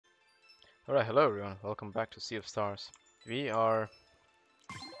Alright, hello everyone, welcome back to Sea of Stars. We are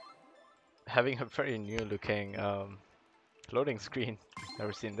having a very new looking loading screen.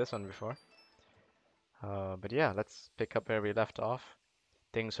 Never seen this one before. But yeah, let's pick up where we left off.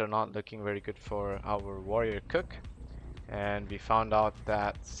 Things are not looking very good for our warrior cook. And we found out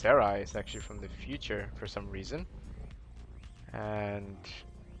that Sarai is actually from the future for some reason. And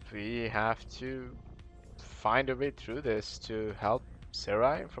we have to find a way through this to help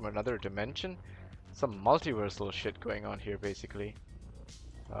Sarai from another dimension. Some multiversal shit going on here basically.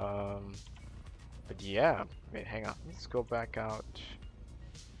 Um, but yeah, wait, hang on. Let's go back out.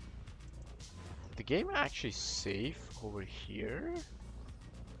 Did the game actually save over here?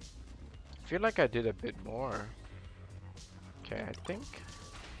 I feel like I did a bit more. Okay, I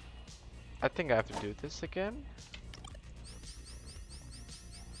think I have to do this again.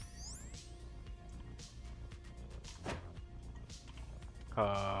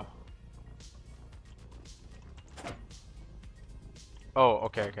 Uh. Oh,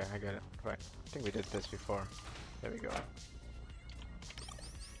 okay, I get it. Right. I think we did this before. There we go.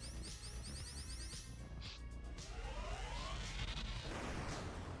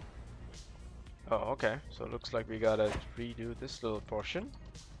 Oh, okay. So it looks like we gotta redo this little portion.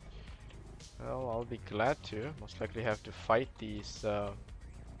 Well, I'll be glad to. Most likely have to fight these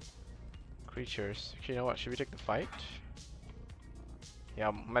creatures. Actually, you know what? Should we take the fight? Yeah,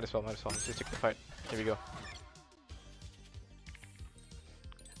 might as well. Let's just take the fight. Here we go.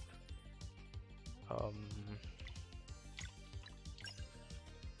 Um.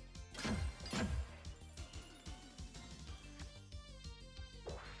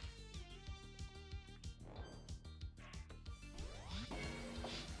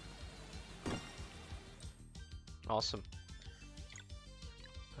 Awesome.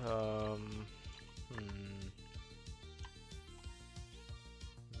 Um. Hmm.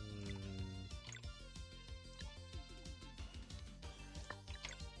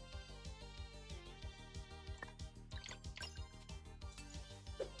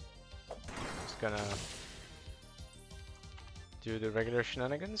 Just gonna do the regular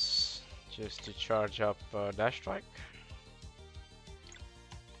shenanigans just to charge up dash strike.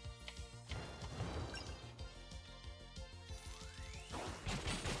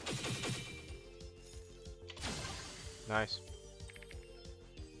 Nice.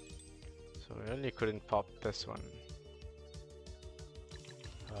 So we really couldn't pop this one.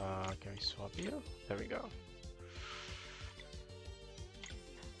 Can we swap you? There we go.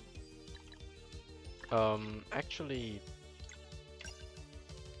 Actually,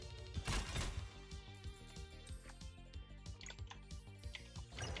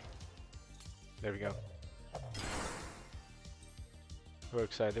 there we go.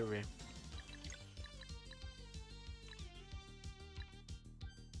 Works either way.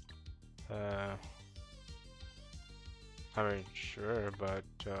 I mean, sure, but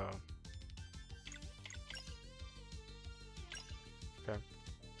okay.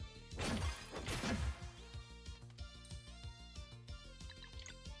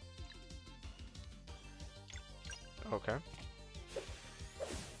 Okay.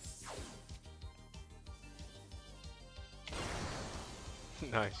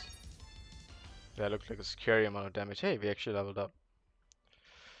 Nice. That looked like a scary amount of damage. Hey, we actually leveled up.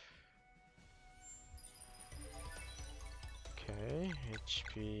 Okay,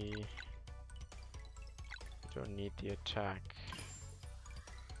 HP. Don't need the attack.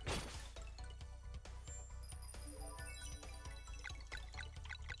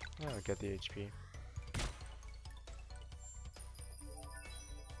 Yeah, I'll get the HP.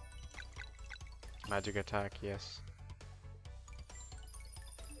 Magic attack, yes.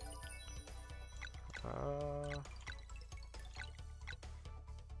 I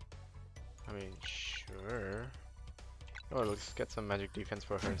mean, sure. Oh, let's get some magic defense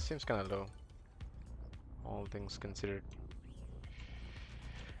for her. Seems kind of low, all things considered.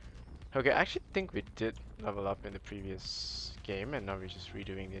 Okay, I actually think we did level up in the previous game, and now we're just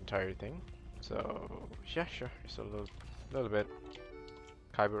redoing the entire thing. So yeah, sure. Just a little bit.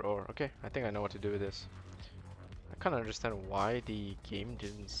 Kyber ore. Okay, I think I know what to do with this. I can't understand why the game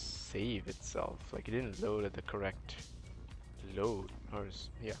didn't save itself. Like it didn't load at the correct load, or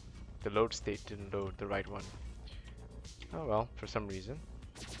yeah, the load state didn't load the right one. Oh well, for some reason.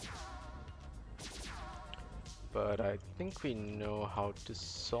 But I think we know how to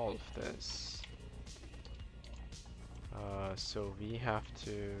solve this. So we have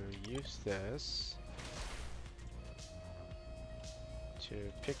to use this to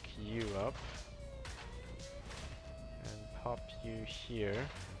pick you up and pop you here.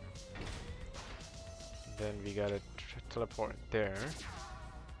 Then we gotta teleport there.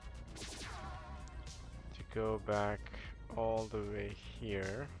 go back all the way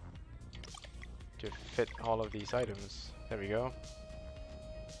here to fit all of these items. There we go.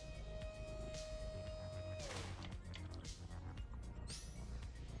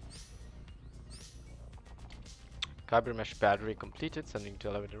 Kyber mesh battery completed. Sending to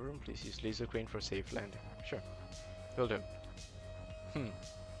elevator room. Please use laser crane for safe landing. Sure. Will do.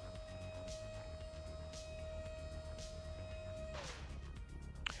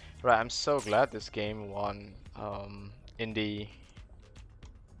 Right, I'm so glad this game won Indie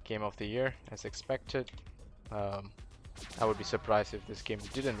Game of the Year as expected. I would be surprised if this game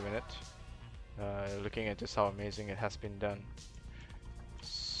didn't win it, looking at just how amazing it has been done.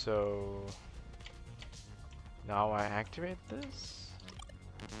 So now I activate this.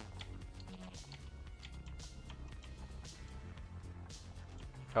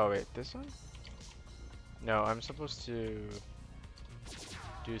 Oh wait, this one? No, I'm supposed to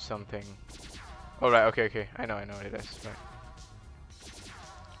do something. Oh right, okay. I know what it is. Right.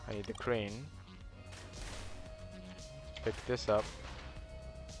 I need the crane. Pick this up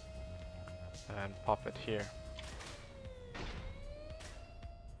and pop it here.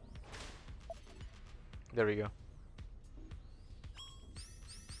 There we go.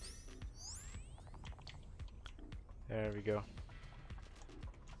 There we go.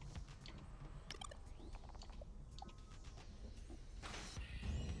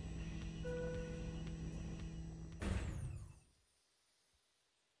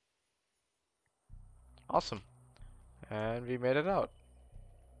 Awesome. And we made it out.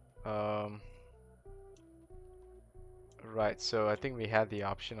 Right, so I think we had the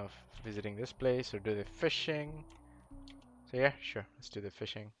option of visiting this place or do the fishing. So yeah, sure, let's do the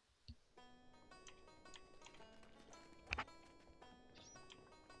fishing.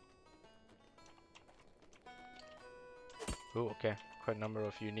 Oh, okay, quite a number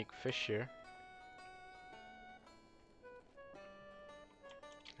of unique fish here.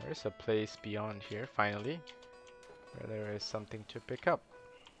 There is a place beyond here, finally, where there is something to pick up.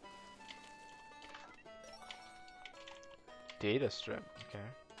 Data strip, okay.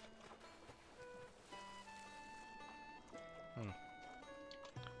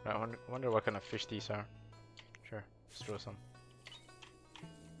 I wonder what kind of fish these are. Sure, let's throw some.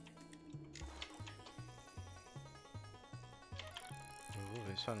 Ooh,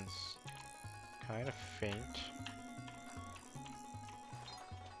 this one's kind of faint.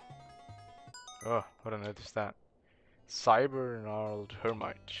 Oh, what on earth is that? Cyber gnarled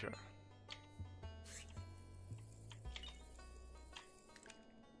hermite, sure.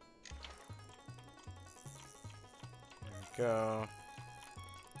 There we go.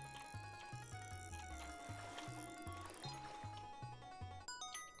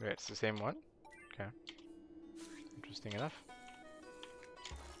 Wait, it's the same one? Okay. Interesting enough.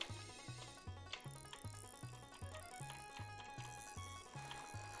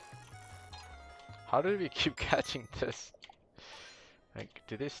 How did we keep catching this? Like,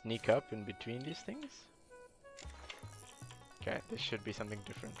 do they sneak up in between these things? Okay, this should be something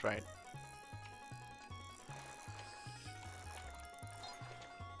different, right?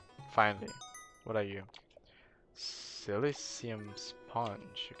 Finally. What are you? Silicium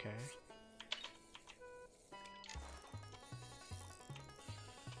sponge, okay.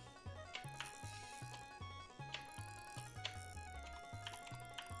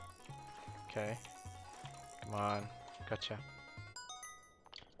 Okay. Come on. Gotcha.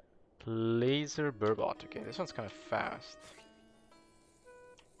 Laser burbot. Okay, this one's kind of fast.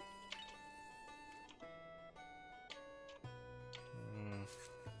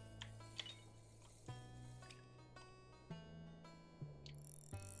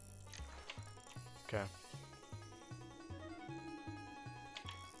 Okay.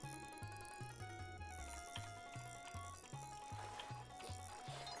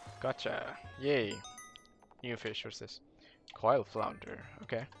 Gotcha. Yay. New fish. What's this? Coil flounder.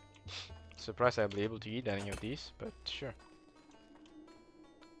 Okay. Surprised I'll be able to eat any of these, but sure.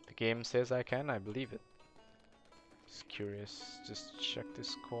 The game says I can, I believe it. Just curious. Just check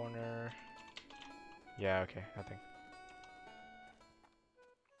this corner. Yeah, okay, nothing.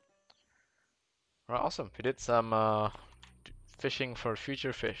 Alright, awesome. We did some fishing for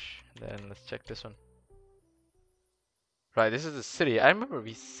future fish. Then let's check this one. Right, this is the city. I remember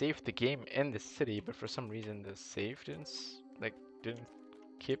we saved the game in the city, but for some reason the save didn't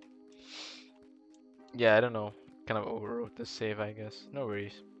keep. Yeah, I don't know. Kind of overwrote the save, I guess. No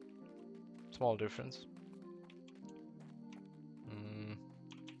worries. Small difference.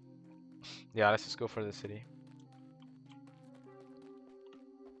 Yeah, let's just go for the city.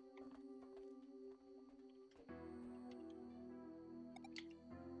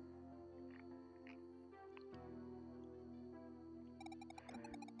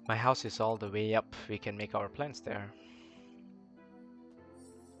 My house is all the way up. We can make our plans there.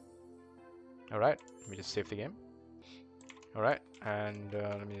 Alright, let me just save the game. Alright, and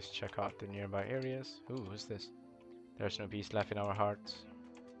let me just check out the nearby areas. Ooh, who's this? There's no peace left in our hearts.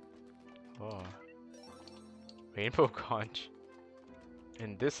 Oh. Rainbow conch.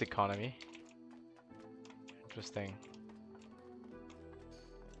 In this economy. Interesting.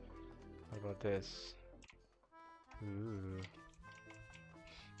 What about this? Ooh.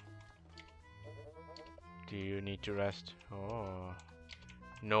 Do you need to rest? Oh.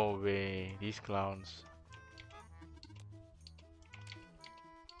 No way. These clowns.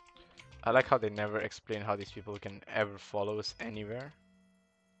 I like how they never explain how these people can ever follow us anywhere.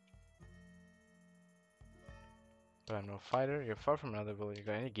 But I'm no fighter. You're far from another village. You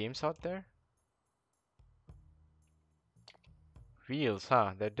got any games out there? Wheels,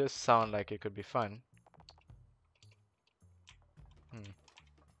 huh? That does sound like it could be fun.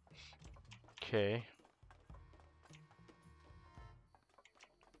 Okay.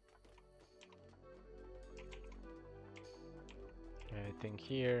 Anything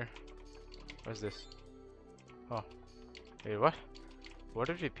here? What's this? Oh. Wait, what? What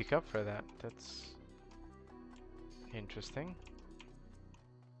did we pick up for that? That's interesting.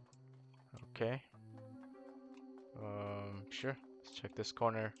 Okay. Sure. Let's check this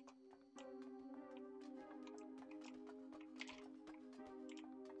corner.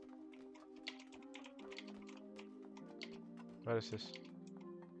 What is this?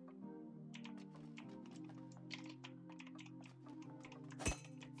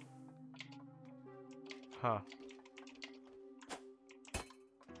 Huh.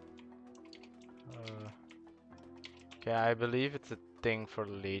 Okay, I believe it's a thing for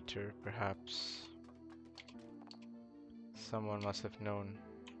later, perhaps. Someone must have known.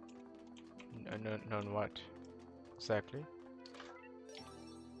 Known what? Exactly.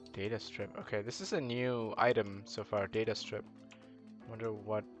 Data strip. Okay, this is a new item so far, data strip. Wonder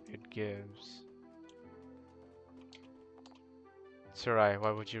what it gives. Sarai, why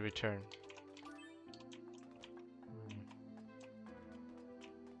would you return?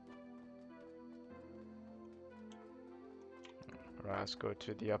 Right, let's go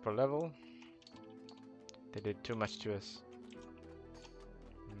to the upper level. They did too much to us.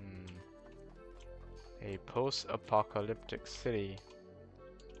 A post-apocalyptic city.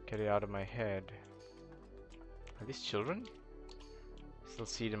 Get it out of my head. Are these children? Still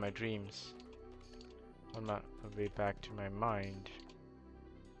see it in my dreams. On my way back to my mind.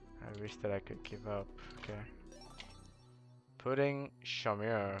 I wish that I could give up. Okay. Pudding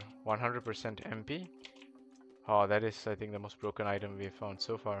Shamir. 100% MP. Oh, that is, I think, the most broken item we have found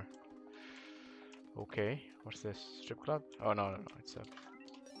so far. Okay. What's this? Strip club? Oh, no. It's a...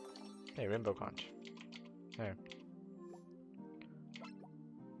 Hey, rainbow conch. There.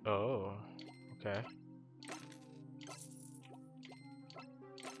 Oh. Okay.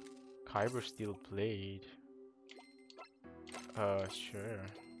 Kyber steel blade. Sure.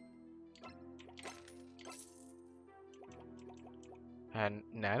 And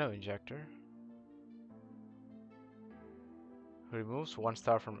nano injector. Removes 1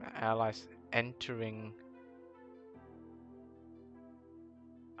 star from allies entering.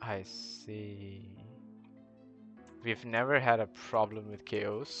 I see. We've never had a problem with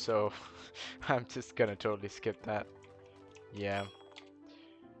KOs, so I'm just gonna totally skip that. Yeah.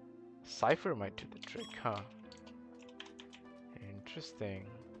 Cypher might do the trick, huh? Interesting.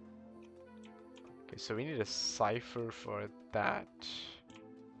 Okay, so we need a cipher for that.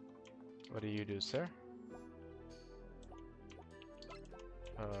 What do you do, sir?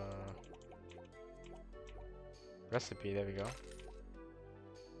 Recipe, there we go.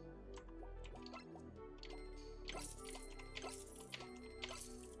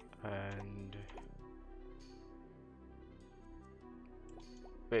 And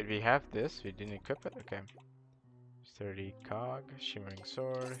wait, we have this, we didn't equip it? Okay. 30 cog, shimmering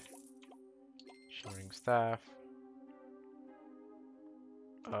sword, shimmering staff.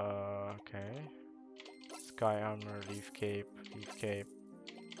 Okay. Sky armor, leaf cape,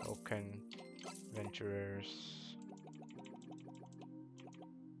 oaken, venturers.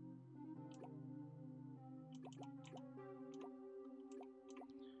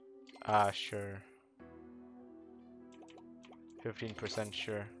 Ah, sure. 15%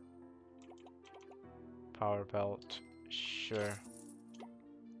 sure. Power belt, sure.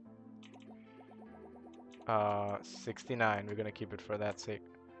 69, we're gonna keep it for that sake.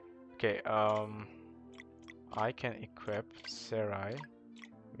 Okay, I can equip Sarai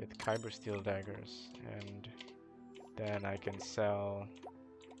with Kyber steel daggers, and then I can sell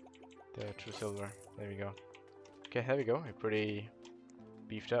the true silver. There we go. Okay, there we go. A pretty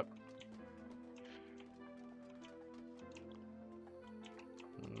beefed up.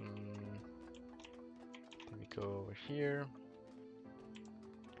 Then we go over here.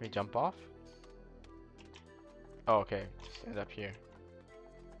 Can we jump off? Oh, okay. Just end up here.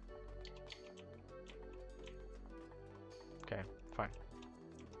 Okay, fine.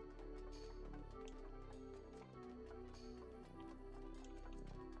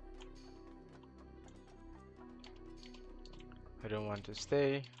 I don't want to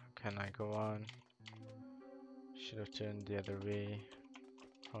stay. Can I go on? Should have turned the other way.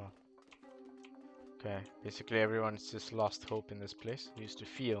 Oh. Okay, basically everyone's just lost hope in this place. We used to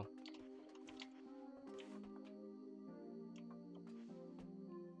feel.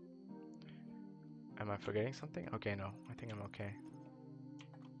 Am I forgetting something? Okay, no. I think I'm okay.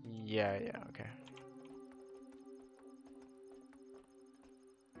 Yeah, okay.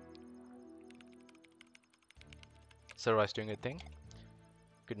 Sarah's doing a thing.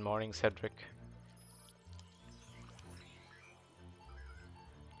 Good morning, Cedric.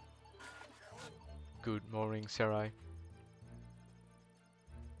 Good morning, Sarai.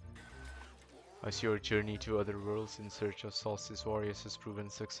 As your journey to other worlds in search of Solstice Warriors has proven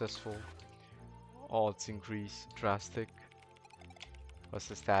successful, odds increase drastic. What's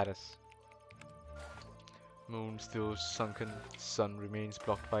the status? Moon still sunken, sun remains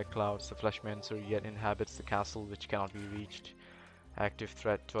blocked by clouds, the Fleshmancer yet inhabits the castle which cannot be reached. Active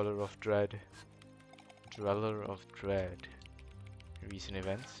threat, Dweller of Dread. Dweller of Dread. Recent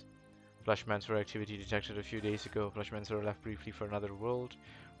events. Fleshmancer activity detected a few days ago. Fleshmancer left briefly for another world.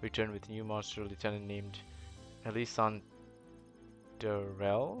 Returned with new monster lieutenant named Elisanderel?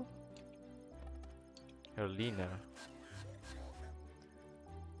 Erlina.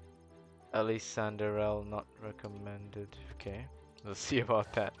 Elisanderel not recommended. Okay, we'll see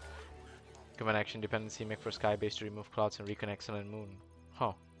about that. Command action dependency make for sky base to remove clouds and reconnect sun and moon.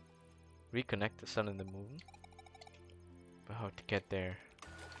 Huh. Reconnect the sun and the moon? But how to get there?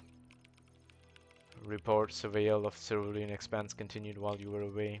 Report surveil of cerulean expanse continued while you were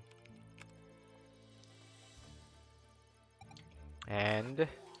away. And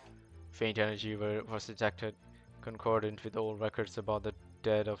faint energy was detected, concordant with old records about the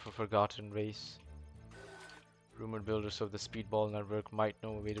dead of a forgotten race. Rumored builders of the Speedball network might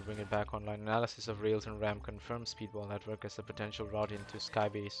know a way to bring it back online. Analysis of rails and RAM confirms Speedball network as a potential route into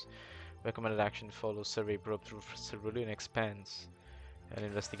Skybase. Recommended action follows survey probe through cerulean expanse and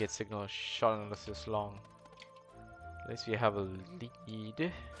investigate signal. Short analysis long. At least we have a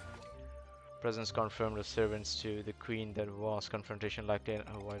lead. Presence confirmed of servants to the queen that was. Confrontation likely and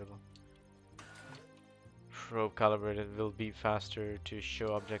avoidable. Probe calibrated will be faster to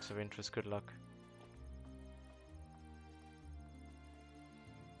show objects of interest. Good luck.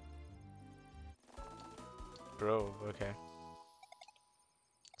 Bro, okay.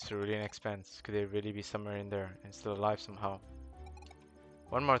 Cerulean expanse. Could they really be somewhere in there and still alive somehow?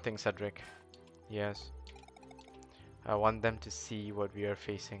 One more thing, Cedric. Yes. I want them to see what we are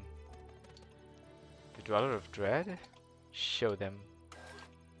facing. The Dweller of Dread? Show them.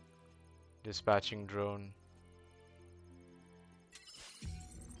 Dispatching drone.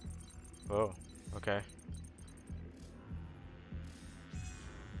 Oh, okay.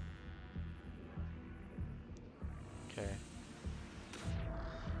 Okay.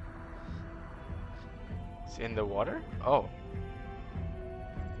 It's in the water? Oh.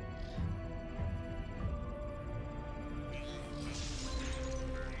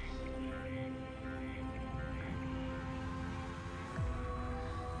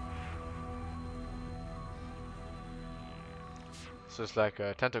 So it's like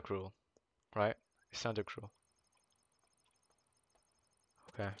a tentacruel, right? It's tentacruel.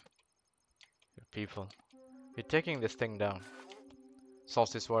 Okay. Good people. We're taking this thing down.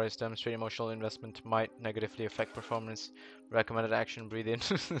 Solstice Warriors demonstrate emotional investment might negatively affect performance. Recommended action, breathe in.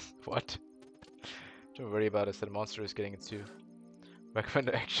 What? Don't worry about it, the monster is getting it too.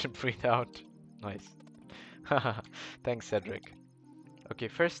 Recommended action, breathe out. Nice. Thanks, Cedric. Okay,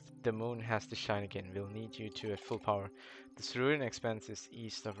 first, the moon has to shine again. We'll need you two at full power. The cerulean expanse is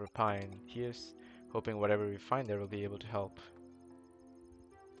east of Rapine. Here's hoping whatever we find there will be able to help.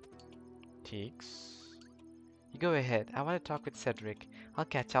 Teeks. You go ahead. I want to talk with Cedric. I'll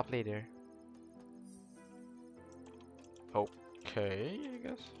catch up later. Okay, I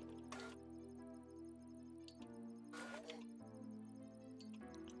guess.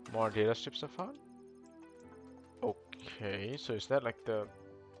 More data strips are found? Okay, so is that like the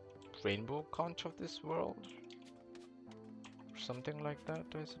rainbow conch of this world? Or something like that,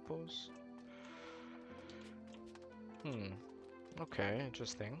 I suppose? Okay,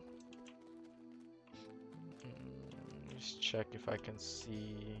 interesting. Just check if I can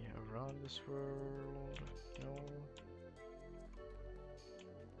see around this world. No.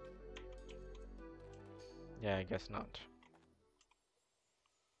 Yeah, I guess not.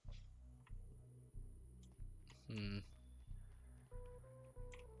 Hmm.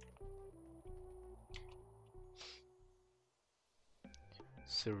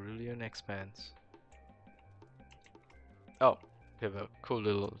 Cerulean Expanse. Oh, we have a cool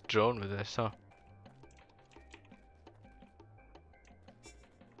little drone with this, huh?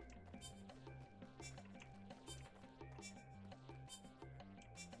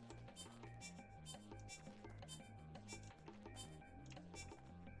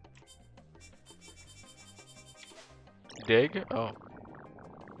 Dig? Oh.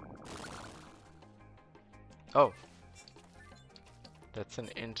 Oh. That's an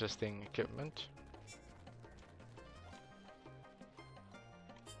interesting equipment.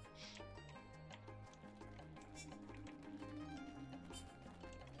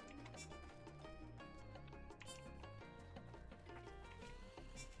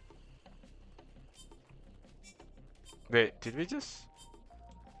 Wait, did we just...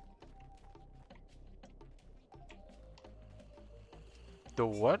 The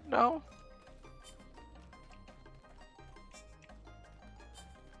what now?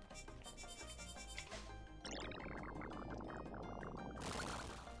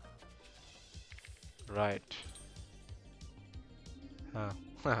 Right.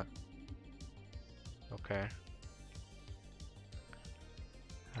 Huh. Okay.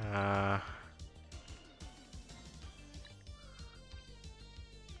 Uh...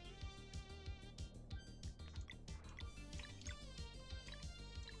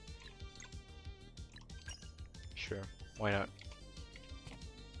 Sure. Why not?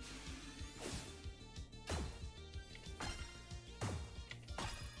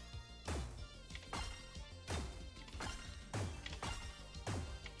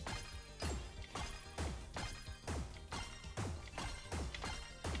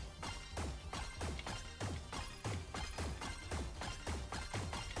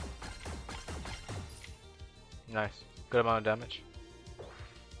 Nice. Good amount of damage.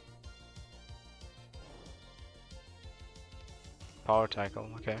 Power tackle,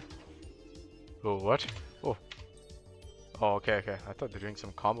 okay. Oh, what? Oh. Oh, okay, okay. I thought they're doing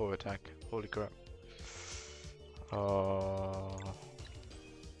some combo attack. Holy crap. Oh,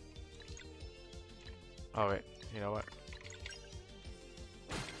 wait. You know what?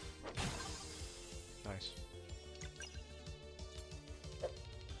 Nice.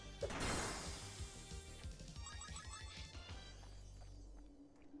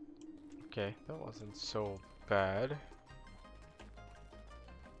 Okay, that wasn't so bad.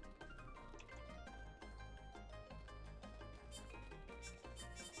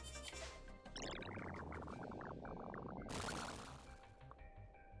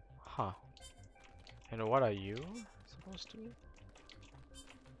 Huh. And what are you supposed to be?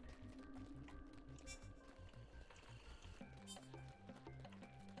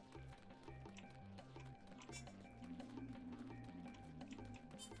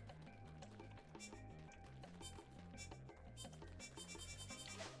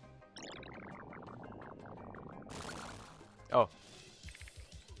 Oh.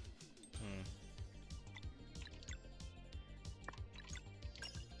 Hmm.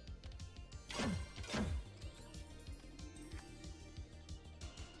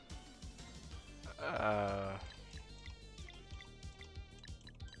 Uh.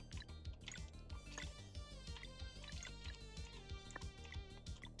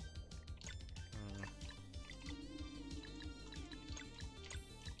 Hmm.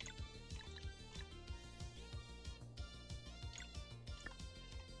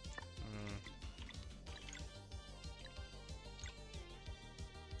 Hmm.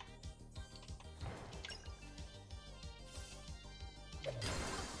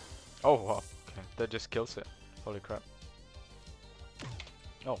 Oh, wow. Okay, that just kills it. Holy crap.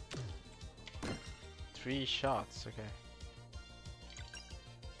 Oh. 3 shots, okay.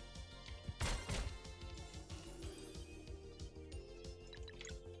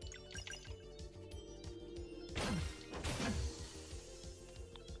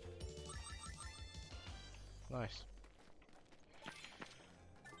 Nice.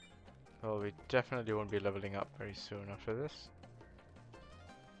 Well, we definitely won't be leveling up very soon after this.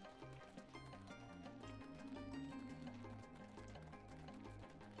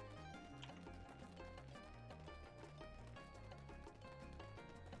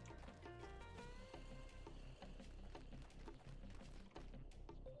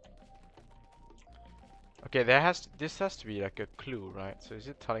 Okay, this has to be like a clue, right? So is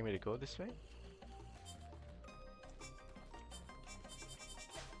it telling me to go this way?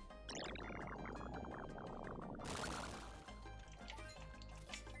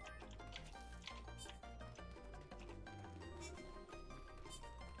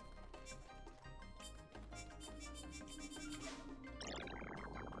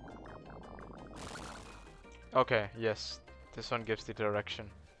 Okay, yes. This one gives the direction.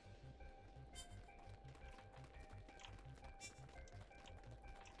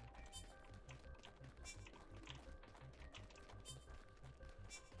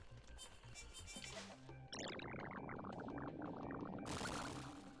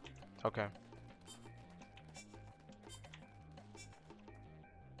 Okay.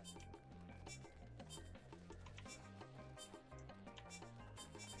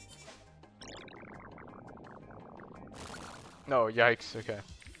 No, yikes, okay.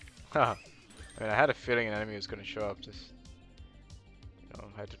 Haha. I mean, I had a feeling an enemy was gonna show up, just,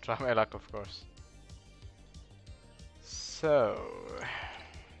 I had to try my luck, of course. So,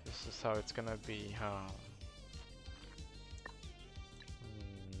 this is how it's gonna be, huh?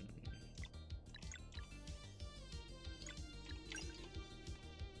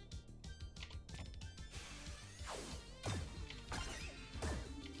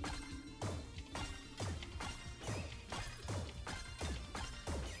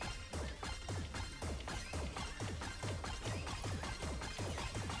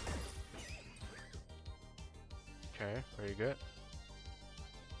 Okay, very good.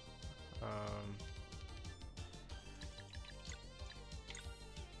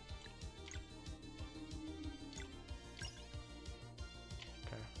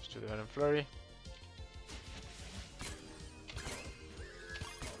 Okay, let's do the Venom Flurry.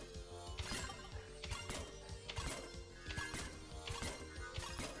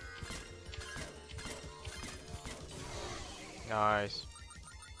 Nice.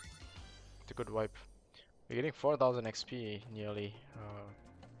 It's a good wipe. We're getting 4000 XP nearly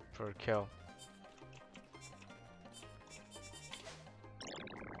per kill.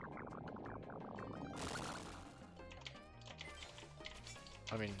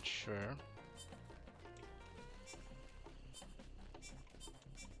 I mean, sure.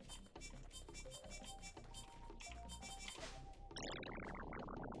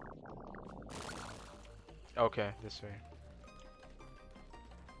 Okay, this way.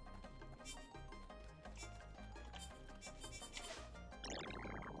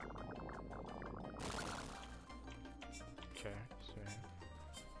 Okay, this way.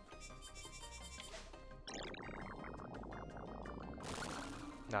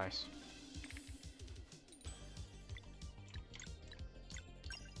 Nice.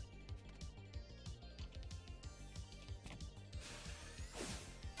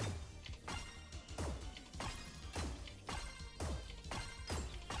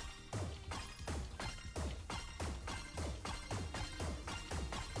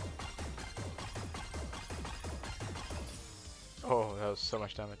 Oh, that was so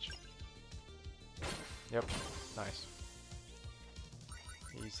much damage. Yep, nice.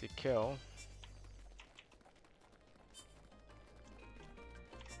 Easy kill.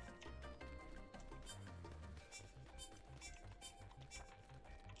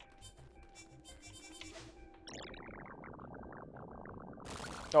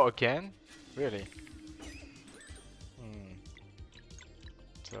 Oh, again? Really? Hmm.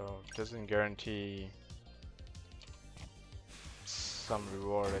 So, doesn't guarantee some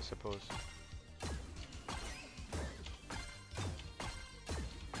reward, I suppose.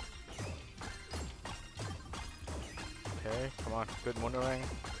 Okay, come on, good Moonerang.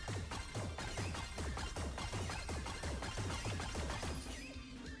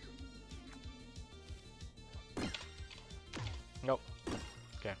 Nope.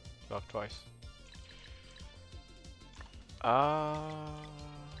 Okay, blocked twice.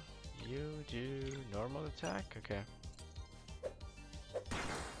 You do normal attack? Okay.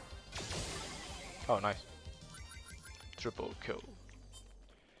 Oh, nice. Triple kill.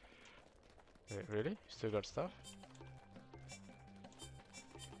 Wait, really? Still got stuff?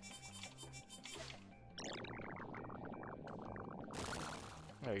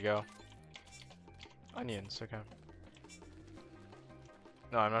 There you go. Onions, okay.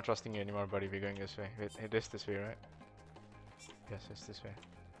 No, I'm not trusting you anymore, buddy. We're going this way. Wait, it is this way, right? Yes, it's this way.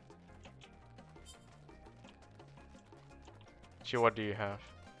 Chi, what do you have?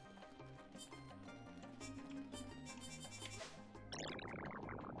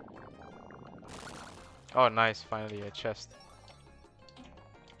 Oh, nice. Finally, a chest.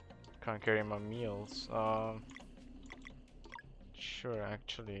 Can't carry my meals. Sure,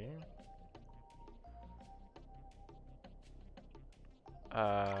 actually.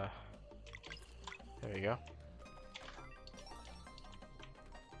 There we go.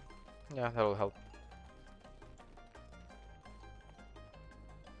 Yeah, that will help.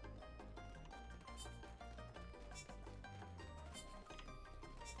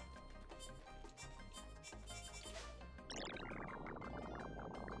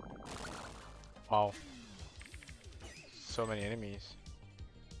 Wow. so many enemies.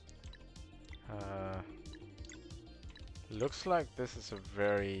 Looks like this is a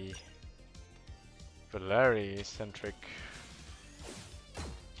very Valeri-centric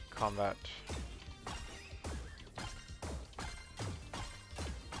combat.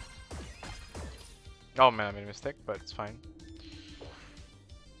 Oh man, I made a mistake, but it's fine.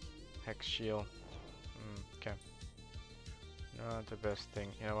 Hex shield. Okay. Not the best thing.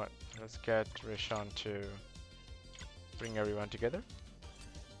 You know what? Let's get Rishon to bring everyone together.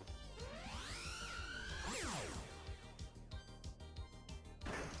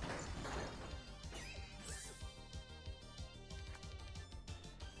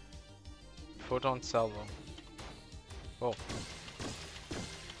 Photon salvo. Oh.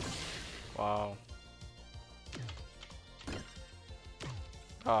 Wow.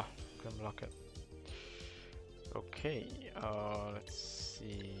 Ah, couldn't block it. Okay, let's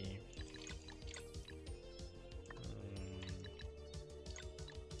see.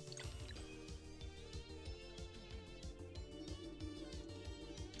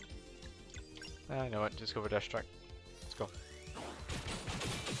 You know what? Just go for dash strike. Let's go.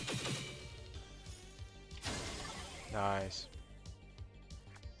 Nice.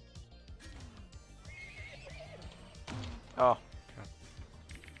 Oh.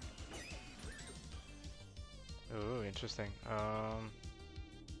 Ooh, interesting.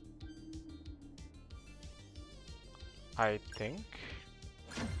 I think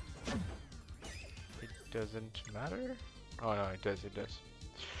it doesn't matter. Oh no, it does. It does.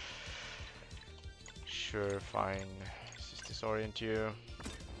 Sure, fine. Let's just disorient you.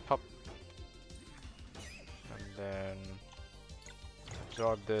 Pop. And then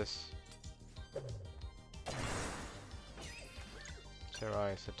absorb this.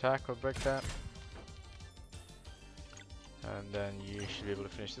 Terrorize attack will break that. And then you should be able to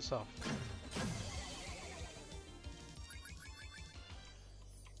finish this off.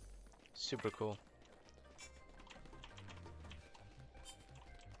 Super cool.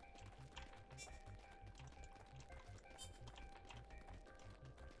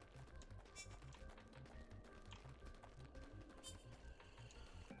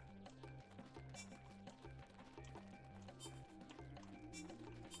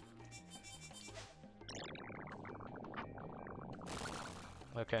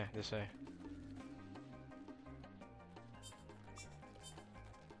 Okay, this way.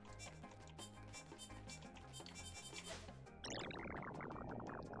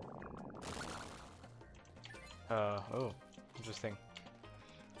 Oh, interesting.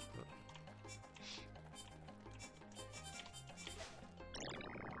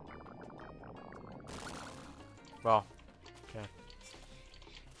 Wow. Okay.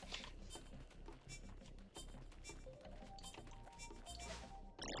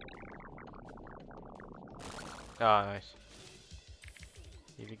 Ah, nice.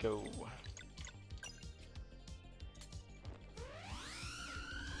 Here we go.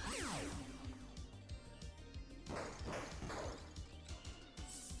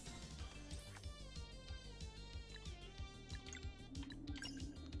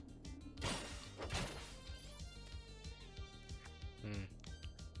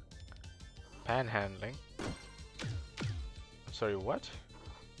 Panhandling? Sorry, what?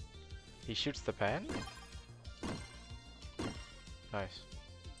 He shoots the pan? Nice.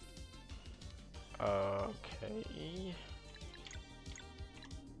 Okay.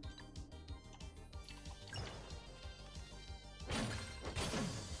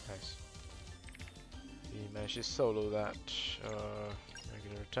 Nice. He managed to solo that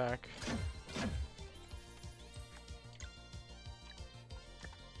regular attack.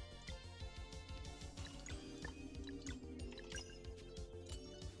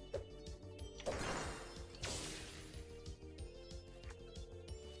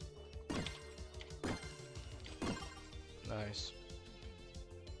 Nice.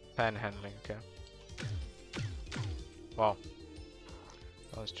 Panhandling, okay. Wow.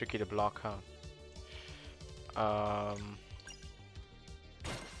 That was tricky to block, huh?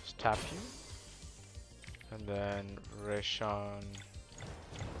 Just tap you. And then Rishon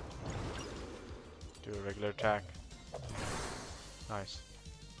do a regular attack. Nice.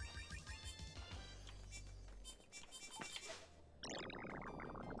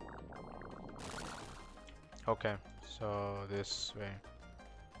 Okay, so this way.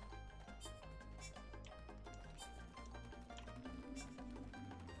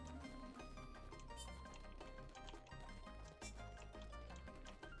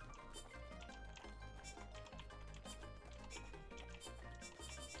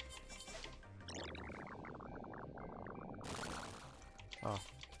 Oh.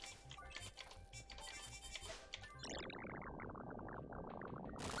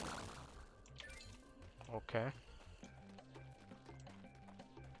 Okay.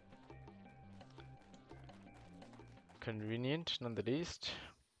 Convenient, none the least.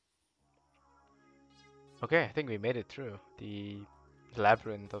 Okay, I think we made it through the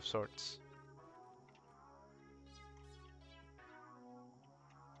labyrinth of sorts.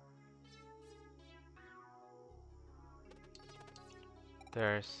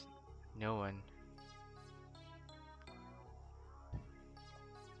 There's no one.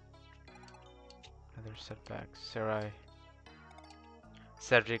 Another setback. Sarai.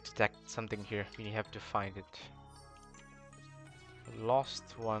 Cedric stacked something here. We have to find it. Lost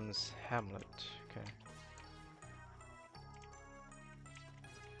One's Hamlet. Okay.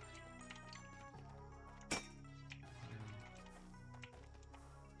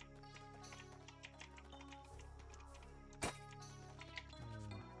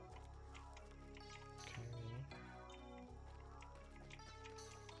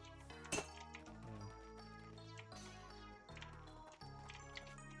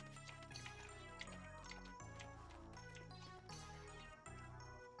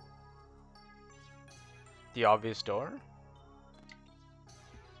 The obvious door?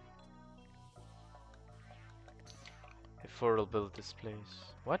 If Ford built this place.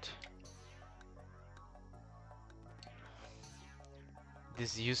 What?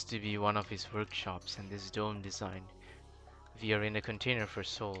 This used to be one of his workshops, and this dome design. We are in a container for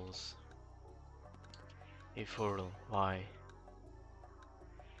souls. Immortal, why?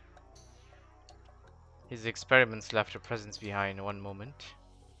 His experiments left a presence behind one moment.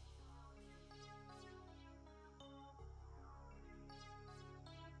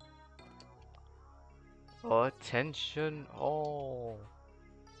 Attention all!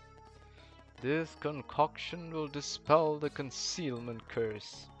 This concoction will dispel the concealment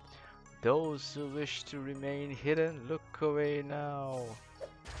curse. Those who wish to remain hidden, look away now.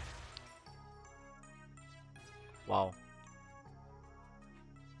 Wow.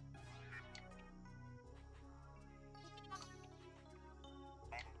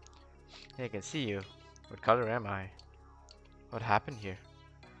 I can see you. What color am I? What happened here?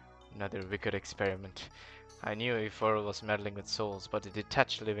 Another wicked experiment. I knew Ephor was meddling with souls, but it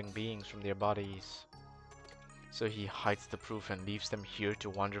detached living beings from their bodies. So he hides the proof and leaves them here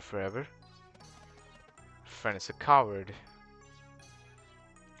to wander forever? Friend is a coward.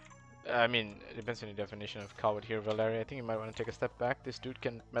 I mean, it depends on your definition of coward here, Valeria. I think you might want to take a step back. This dude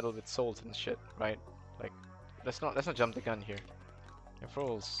can meddle with souls and shit, right? Like, let's not jump the gun here.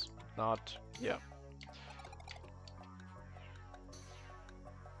 Ephor's not, yeah.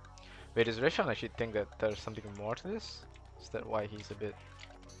 Wait, does Reshan actually think that there's something more to this? Is that why he's a bit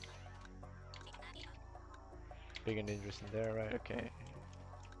big and dangerous in there, right? Okay.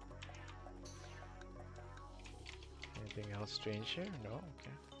 Anything else strange here? No?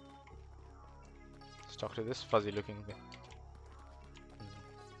 Okay. Let's talk to this fuzzy looking thing.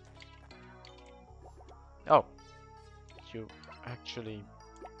 Oh! You actually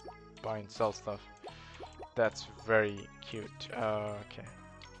buy and sell stuff. That's very cute. Okay.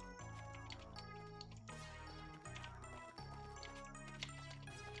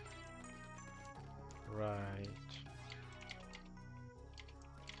 Right.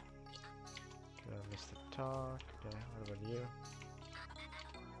 Mr. Talk. Okay, what about you?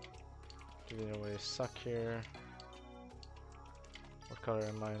 Do we know where you suck here? What color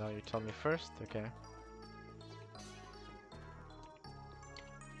am I now? You tell me first? Okay.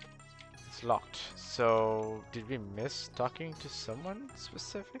 It's locked. So, did we miss talking to someone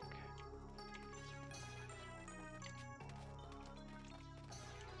specific?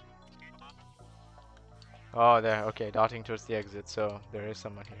 Oh, there. Okay, darting towards the exit. So, there is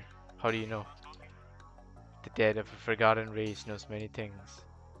someone here. How do you know? The dead of a forgotten race knows many things.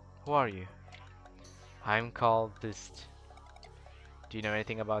 Who are you? I'm called List. Do you know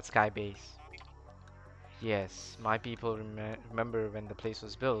anything about Skybase? Yes, my people remember when the place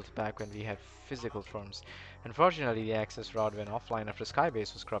was built, back when we had physical forms. Unfortunately, the access route went offline after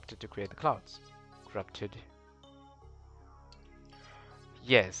Skybase was corrupted to create the clouds. Corrupted?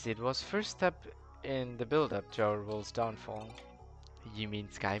 Yes, it was first step in the build-up to our world's downfall. You mean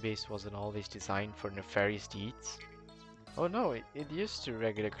Skybase wasn't always designed for nefarious deeds? Oh no, it used to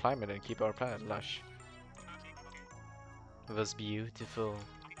regulate climate and keep our planet lush. It was beautiful.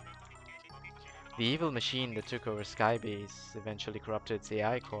 The evil machine that took over Skybase eventually corrupted its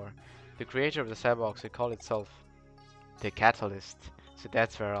AI core. The creator of the cyborgs would call itself the Catalyst, so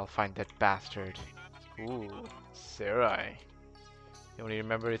that's where I'll find that bastard. Ooh, Sarai. You only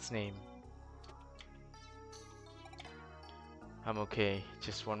remember its name. I'm okay,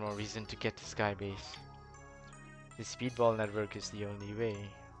 just one more reason to get to Skybase. The speedball network is the only way.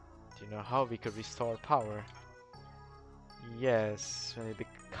 you know, how we could restore power. Yes, when it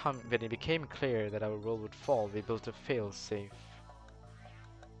became clear that our world would fall, we built a fail-safe.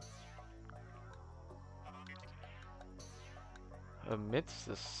 Amidst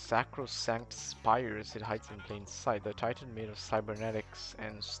the sacrosanct spires it hides in plain sight, the titan made of cybernetics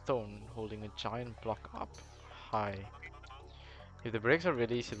and stone, holding a giant block up high. If the brakes are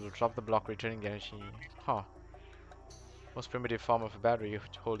released, it will drop the block, returning the energy. Huh. Most primitive form of a battery,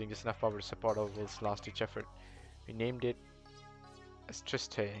 holding just enough power to support our world's last-ditch effort. We named it as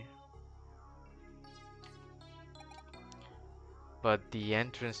Triste. But the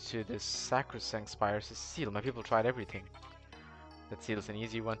entrance to the sacrosanct spires is sealed. My people tried everything. That seal is an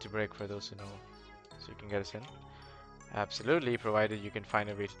easy one to break for those who know. So you can get us in? Absolutely, provided you can find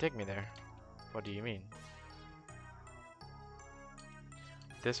a way to take me there. What do you mean?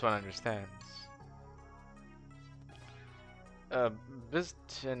 This one understands.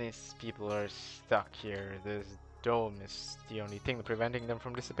 Business people are stuck here. This dome is the only thing preventing them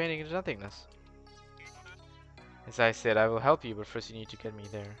from dissipating into nothingness. As I said, I will help you, but first you need to get me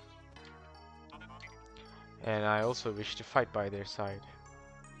there. And I also wish to fight by their side.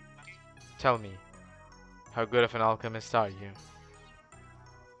 Tell me, how good of an alchemist are you?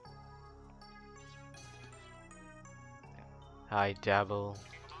 I dabble.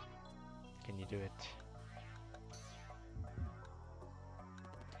 Can you do it?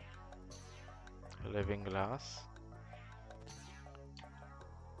 A living glass.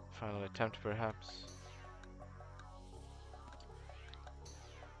 Final attempt, perhaps.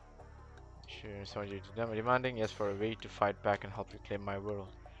 Sure, so you're demanding? Yes, for a way to fight back and help reclaim my world.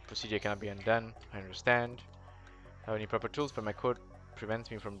 Procedure cannot be undone. I understand. I have any proper tools, but my code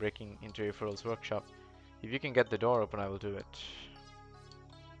prevents me from breaking into April's workshop. If you can get the door open, I will do it.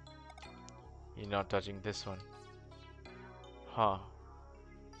 You're not touching this one. Huh.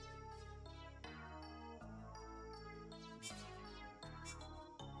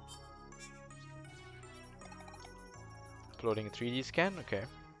 Uploading a 3D scan? Okay.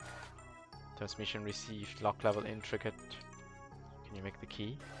 Transmission received. Lock level intricate. Can you make the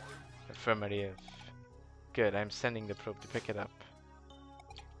key? Affirmative. Good, I'm sending the probe to pick it up.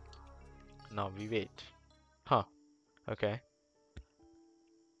 Now we wait. Huh. Okay.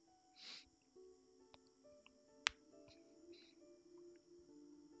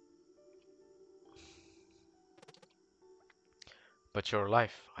 But your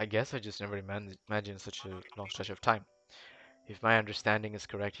life. I guess I just never imagined such a long stretch of time. If my understanding is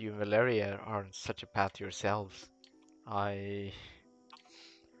correct, you and Valeria are on such a path yourselves. One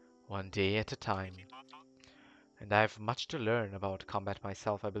day at a time. And I have much to learn about combat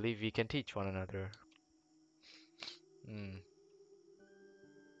myself. I believe we can teach one another.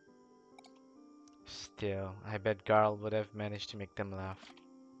 Still, I bet Garl would have managed to make them laugh.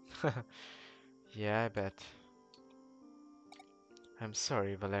 Yeah, I bet. I'm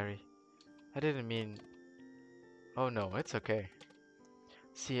sorry, Valerie. I didn't mean... Oh no, it's okay.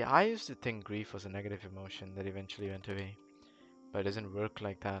 See, I used to think grief was a negative emotion that eventually went away. But it doesn't work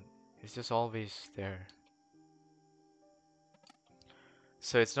like that. It's just always there.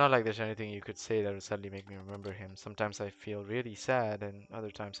 So it's not like there's anything you could say that would suddenly make me remember him. Sometimes I feel really sad, and other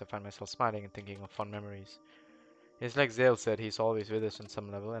times I find myself smiling and thinking of fond memories. It's like Zale said, he's always with us on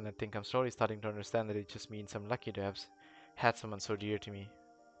some level, and I think I'm slowly starting to understand that it just means I'm lucky to have had someone so dear to me.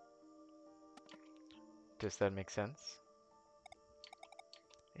 Does that make sense?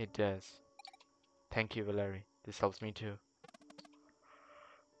 It does. Thank you, Valerie. This helps me too.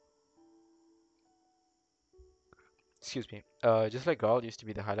 Excuse me. Just like Gaul used to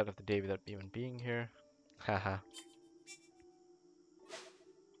be the highlight of the day without even being here. Haha.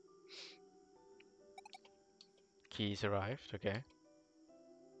 Keys arrived, okay.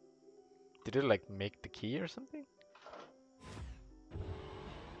 Did it like make the key or something?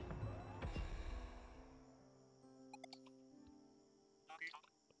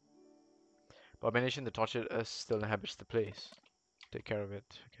 Abomination, the tortured us still inhabits the place. Take care of it,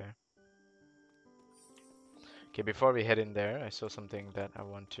 okay. Okay, before we head in there, I saw something that I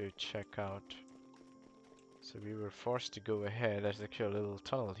want to check out. So we were forced to go ahead. There's actually a little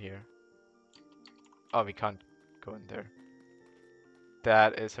tunnel here. Oh, we can't go in there.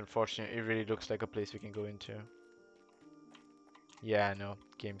 That is unfortunate. It really looks like a place we can go into. Yeah, no.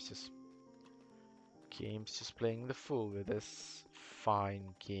 Game's just playing the fool with us.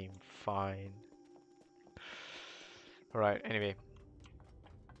 Fine, game, fine. Alright, anyway.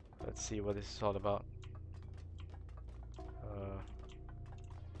 Let's see what this is all about.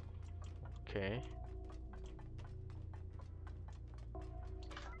 Okay.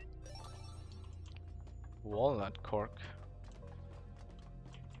 Walnut cork.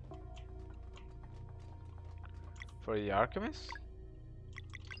 For the Alchemist?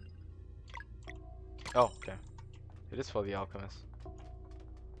 Oh, okay. It is for the Alchemist.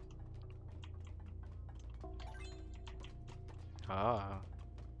 Ah.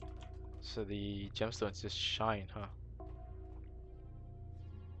 So the gemstones just shine, huh?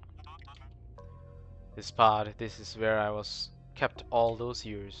 This part, this is where I was kept all those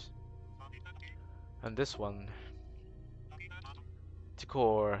years. And this one.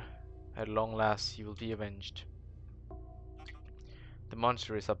 Tikor, at long last you will be avenged. The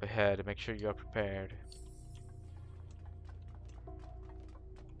monster is up ahead, make sure you are prepared.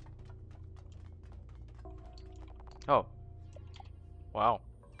 Oh. Wow.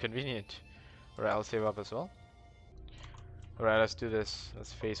 Convenient. Alright, I'll save up as well. Alright, let's do this.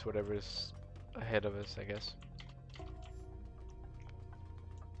 Let's face whatever is ahead of us, I guess.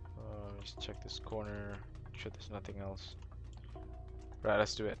 Just check this corner. Make sure there's nothing else. Right,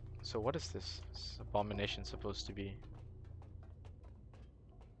 let's do it. So what is this abomination supposed to be?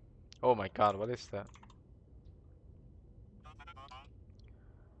 Oh my god, what is that?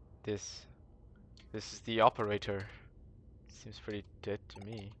 This is the operator. Seems pretty dead to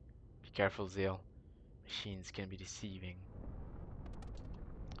me. Be careful, Zale. Machines can be deceiving.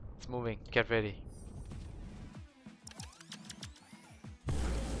 It's moving. Get ready.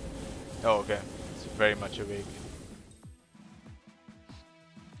 Oh, okay. It's very much awake.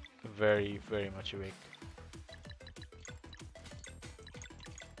 Very, very much awake.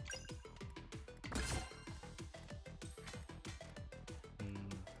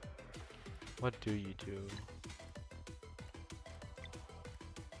 What do you do?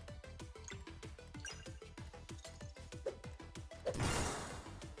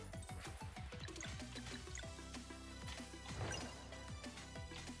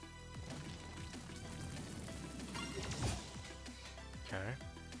 Okay.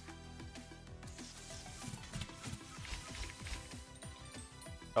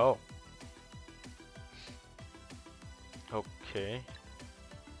 Oh. Okay.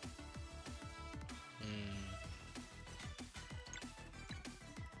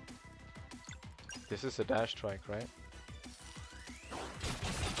 This is a dash strike, right?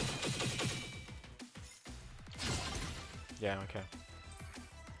 Yeah, okay.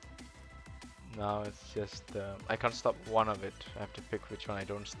 Now it's just, I can't stop one of it. I have to pick which one I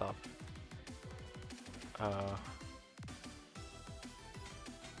don't stop.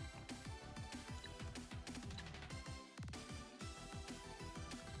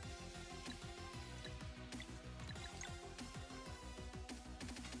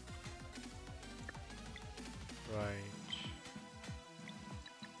 Right.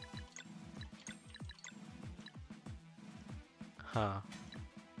 Huh.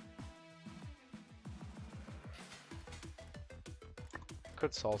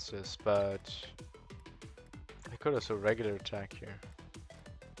 Could Solstice, but I could also regular attack here.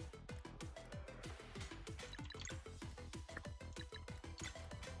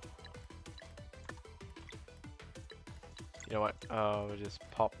 You know what? We'll just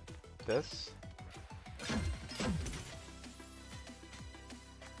pop this.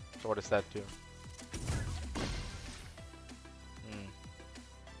 So what does that do?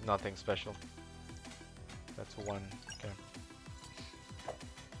 Nothing special. That's one. Okay.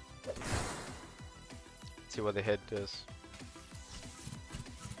 Let's see what the head does.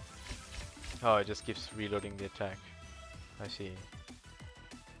 Oh, it just keeps reloading the attack. I see.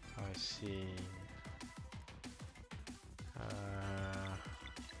 I see.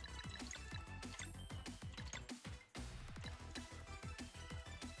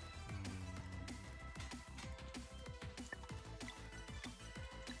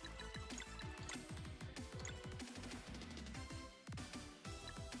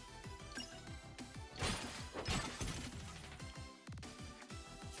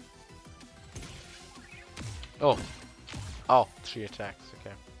 Oh. Oh, 3 attacks,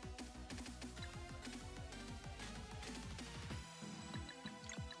 okay.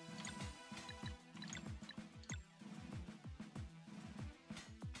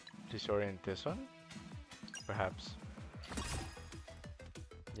 Disorient this one? Perhaps.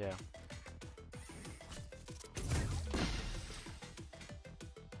 Yeah.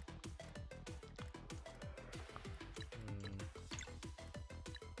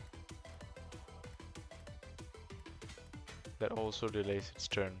 That also delays its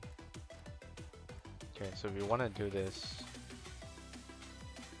turn. Okay, so we want to do this.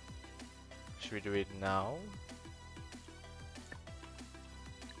 Should we do it now?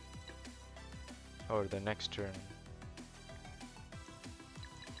 Or the next turn?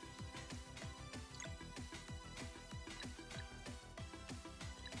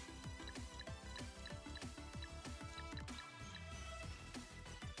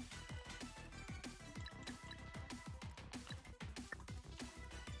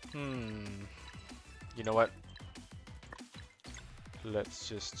 You know what? Let's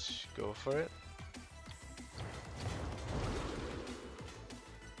just go for it.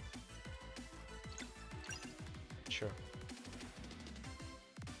 Sure.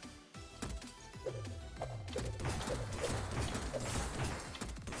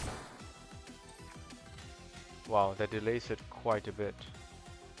 Wow, that delays it quite a bit.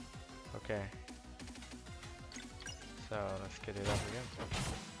 Okay. So let's get it up again.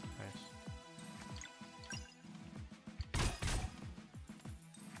 Nice.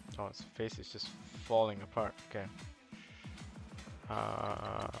 Oh, its face is just falling apart. Okay.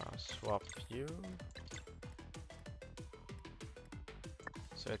 Swap you.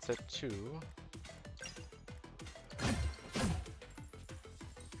 So it's at 2.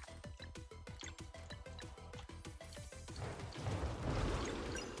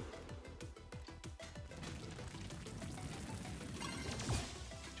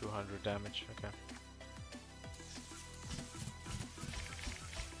 Damage, okay.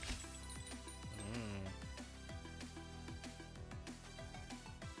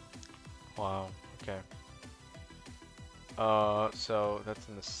 Wow, okay. So that's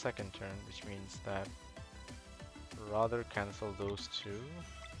in the second turn, which means that rather cancel those two.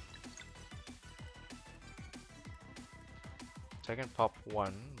 So I can pop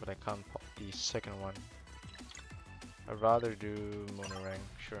one, but I can't pop the second one. I'd rather do Monorang,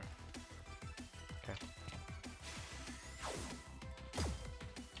 sure. Okay.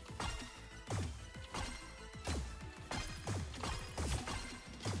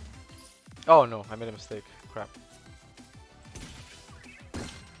 Oh no, I made a mistake. Crap.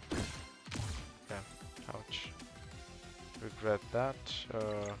 Okay. Ouch. Regret that.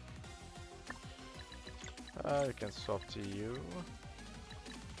 I can swap to you.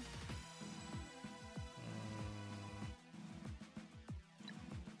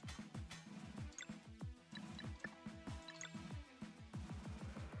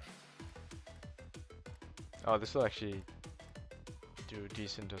 Oh, this will actually do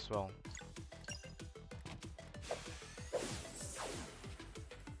decent as well.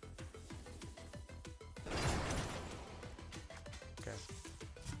 Okay.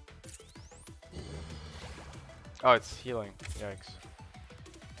 Oh, it's healing. Yikes.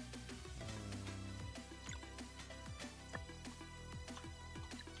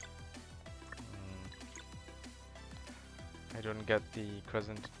 I don't get the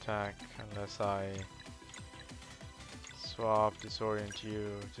crescent attack unless I swap, disorient you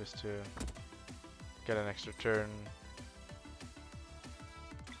just to get an extra turn.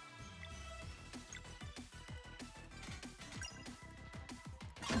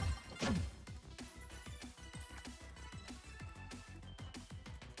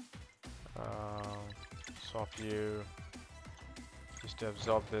 Swap you just to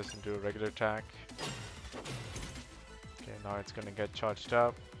absorb this and do a regular attack. Okay, now it's gonna get charged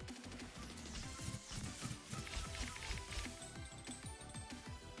up.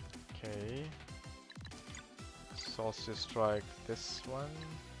 Okay. Solstice strike this one.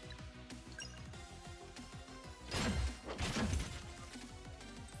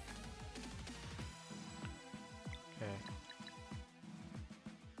 Okay.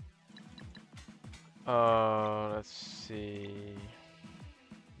 Let's see.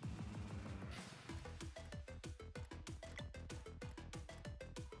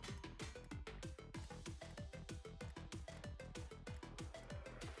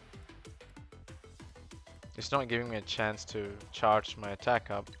 It's not giving me a chance to charge my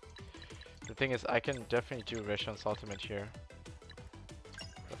attack up. The thing is, I can definitely do Reshan's ultimate here.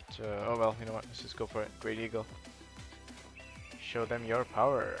 But, oh well, you know what, let's just go for it. Great Eagle. Show them your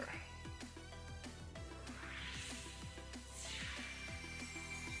power.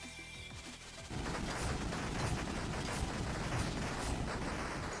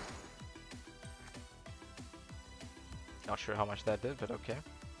 Not sure how much that did, but okay.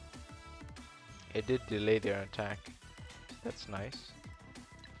 It did delay their attack. That's nice.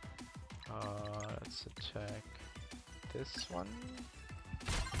 Let's attack this one.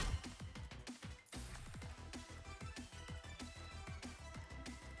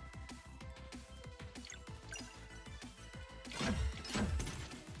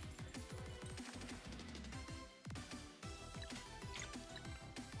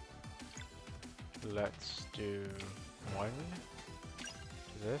 Let's do one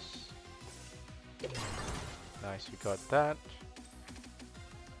to this. Nice, we got that.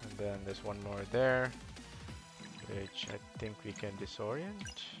 And then there's one more there, which I think we can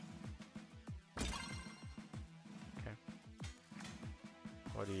disorient. Okay.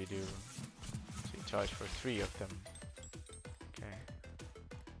 What do you do? So you charge for 3 of them. Okay.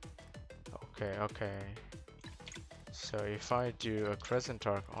 Okay. So if I do a crescent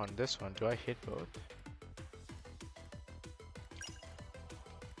arc on this one, do I hit both?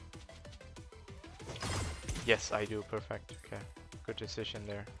 Yes, I do. Perfect. Okay. Good decision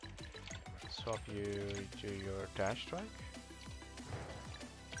there. Swap you, do your dash strike.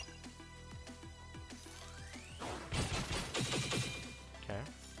 Okay.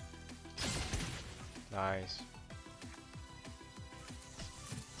 Nice.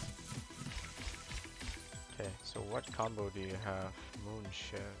 Okay, so what combo do you have? Moon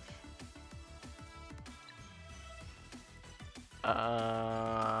Shiv.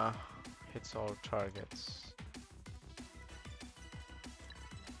 Hits all targets.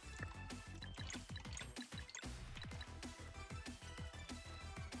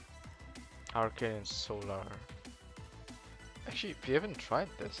 Arcane and Solar. Actually, we haven't tried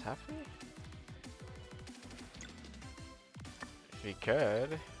this, have we? We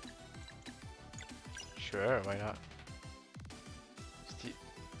could. Sure, why not?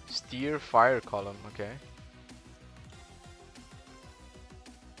 Steer Fire Column, okay.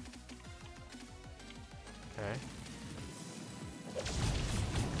 Okay.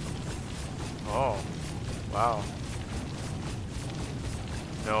 Oh, wow.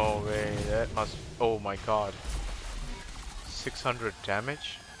 No way, that must... Oh my god. 600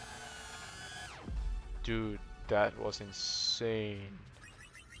 damage? Dude, that was insane.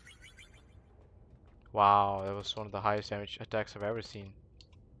 Wow, that was one of the highest damage attacks I've ever seen.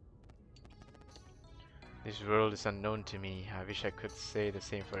 This world is unknown to me. I wish I could say the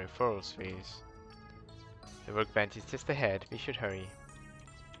same for Referral's phase. The workbench is just ahead. We should hurry.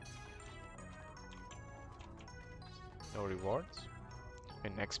 No rewards? I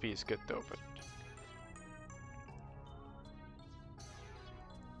mean, XP is good though, but...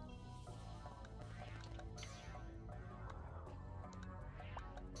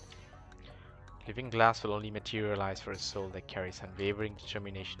 Living glass will only materialize for a soul that carries unwavering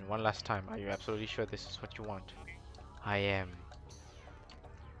determination. One last time, are you absolutely sure this is what you want? I am.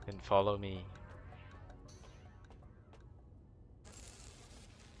 Then follow me.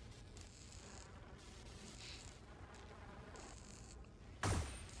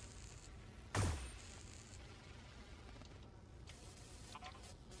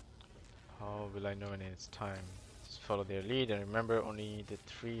 How will I know when it's time? Just follow their lead and remember only the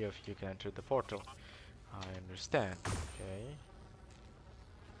 3 of you can enter the portal. I understand. Okay.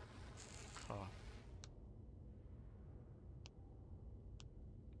 Oh.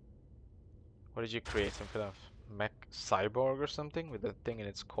 What did you create? Some kind of mech cyborg or something with a thing in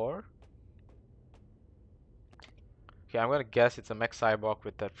its core? Okay, I'm gonna guess it's a mech cyborg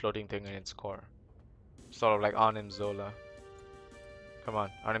with that floating thing in its core. Sort of like Arnim Zola. Come on,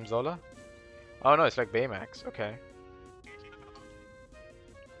 Arnim Zola? Oh no, it's like Baymax. Okay.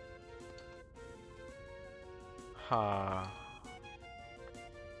 Huh.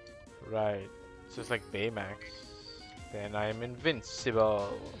 Right. So it's like Baymax. Then I am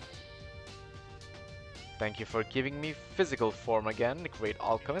invincible. Thank you for giving me physical form again, great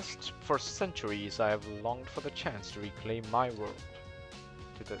alchemist. For centuries I have longed for the chance to reclaim my world.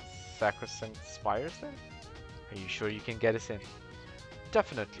 To the sacrosanct spires then? Are you sure you can get us in?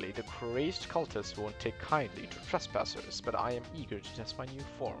 Definitely, the crazed cultists won't take kindly to trespassers, but I am eager to test my new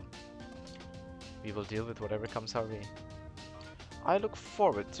form. We will deal with whatever comes our way. I look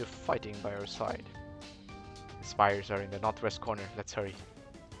forward to fighting by your side. The spires are in the northwest corner, let's hurry.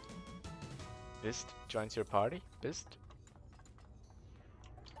 Bist joins your party? Bist?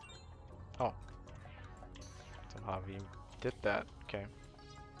 Oh. Somehow we did that, okay.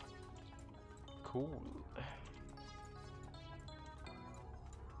 Cool.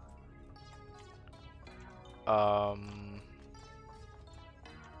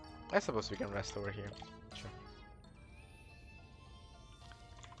 I suppose we can rest over here. Sure.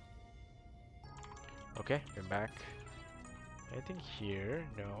 Okay, we're back. Anything here?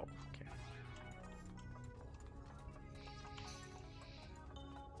 No. Okay.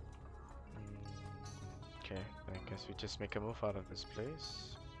 Okay, I guess we just make a move out of this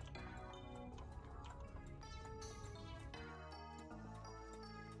place.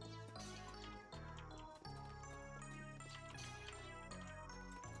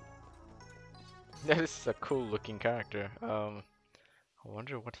 Yeah, this is a cool looking character. I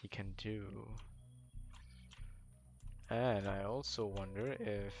wonder what he can do. And I also wonder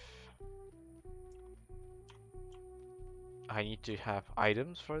if I need to have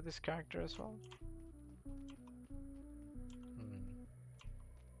items for this character as well.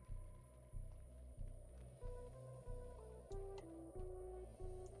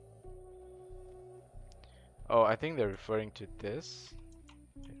 Oh, I think they're referring to this.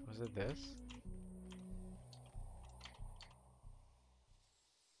 Was it this?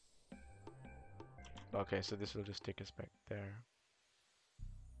 Okay, so this will just take us back there.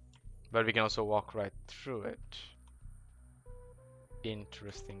 But we can also walk right through it.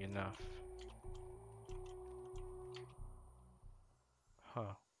 Interesting enough. Huh.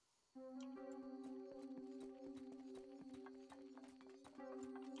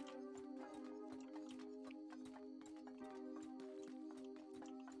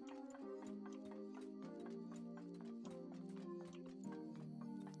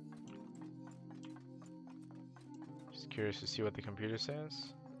 Just curious to see what the computer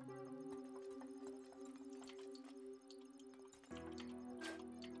says.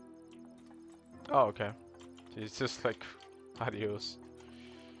 Oh, okay. It's just like adios.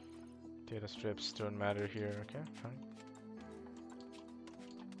 Data strips don't matter here. Okay, fine.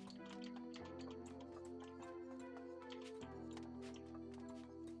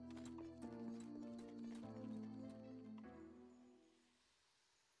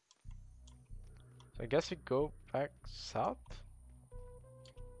 So I guess we go back south.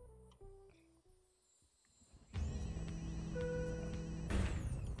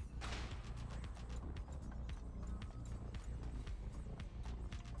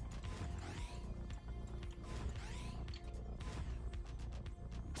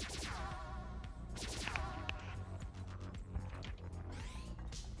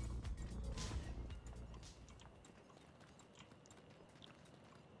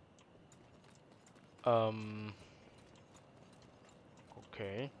 Um.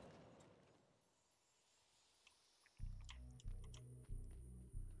 Okay.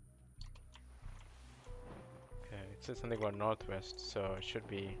 Okay. It says something about northwest, so it should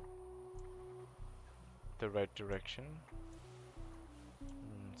be the right direction.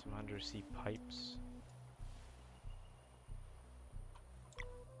 Some undersea pipes.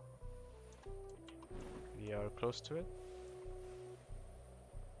 We are close to it.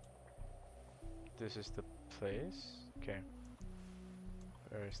 This is the place. Okay.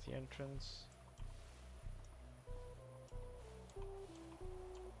 Where is the entrance?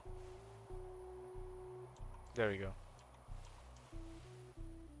 There we go.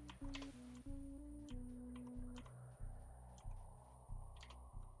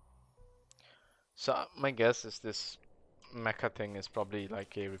 So my guess is this mecha thing is probably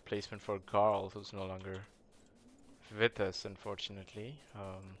like a replacement for Garl, who's no longer with us, unfortunately.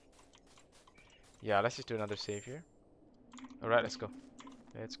 Yeah, let's just do another save here. Alright, let's go.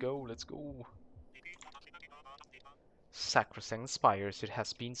 Let's go, let's go. Sacrosanct spires, it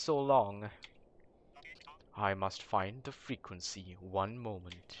has been so long. I must find the frequency. One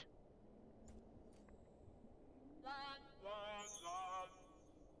moment.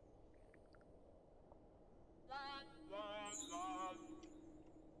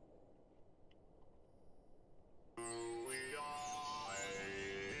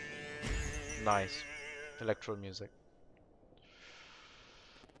 Nice. Electro music.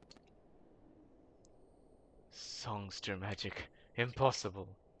 Songster magic. Impossible.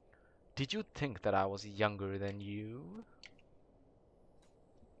 Did you think that I was younger than you?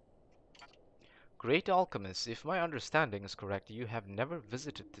 Great alchemist, if my understanding is correct, you have never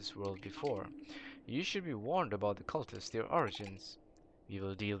visited this world before. You should be warned about the cultists, their origins. We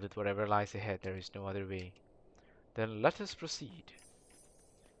will deal with whatever lies ahead, there is no other way. Then let us proceed.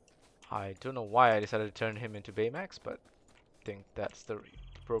 I don't know why I decided to turn him into Baymax, but I think that's the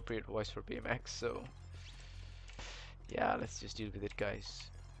appropriate voice for Baymax, so... yeah, let's just deal with it, guys.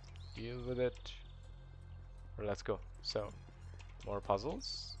 Deal with it. Or let's go. So, more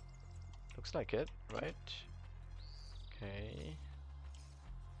puzzles? Looks like it, right? Okay.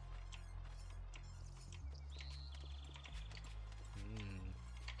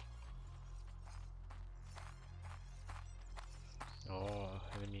 Oh,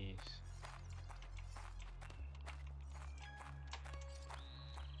 enemies.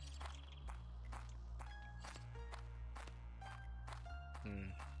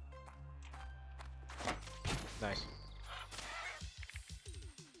 Nice.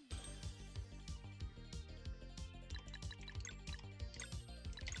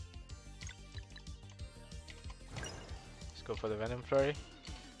 Let's go for the Venom Flurry.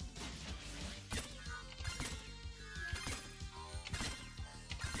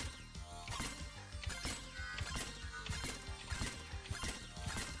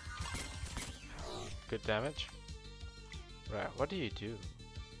 Good damage. Right, what do you do?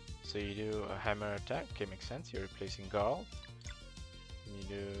 So you do a hammer attack, okay, makes sense. You're replacing Garl. And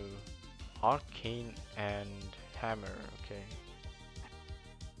you do arcane and hammer, okay.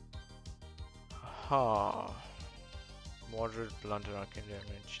 Aha. Moderate blunt and arcane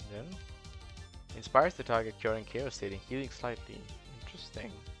damage. Then inspires the target, curing chaos stating, healing slightly.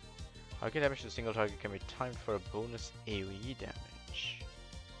 Interesting. Arcane damage to a single target can be timed for a bonus AoE damage.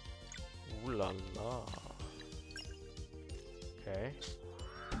 Ooh la la. Okay.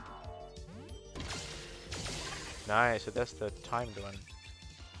 Nice, so that's the timed one.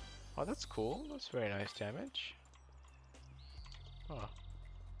 Oh, that's cool. That's very nice damage. Oh.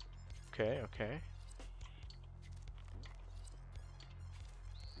 Okay, okay.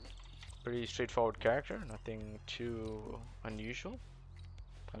 Pretty straightforward character, nothing too unusual.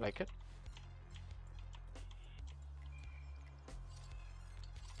 I like it.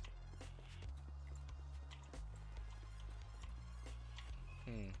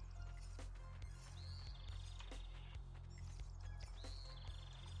 Hmm.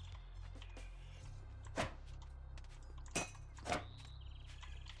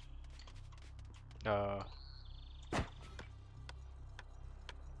 Uh,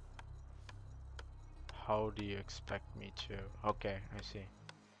 how do you expect me to? Okay, I see.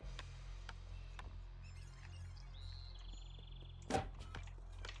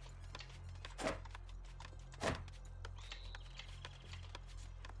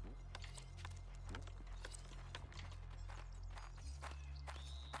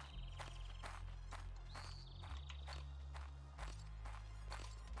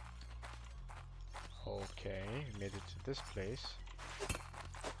 Okay, made it to this place.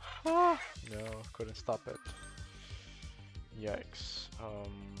 Ah! No, couldn't stop it. Yikes.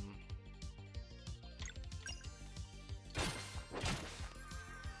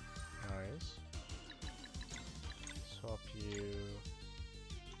 Nice. Swap you.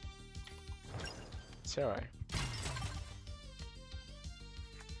 It's alright.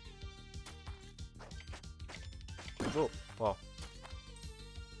 Oh, wow.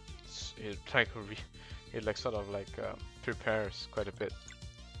 It like sort of like prepares quite a bit.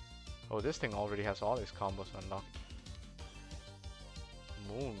 Oh, this thing already has all its combos unlocked.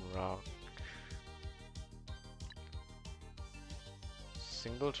 Moon Rock.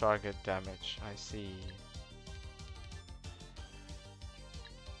 Single target damage, I see.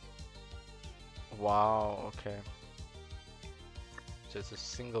 Wow, okay. Just a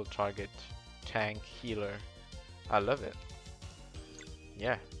single target tank healer. I love it.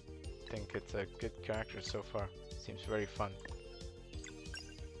 Yeah, I think it's a good character so far. Seems very fun.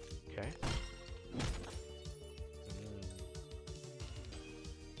 Okay.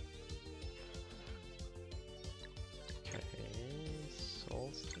 Okay,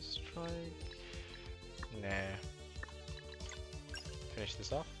 Solstice Strike. Nah. Finish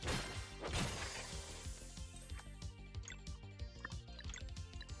this off.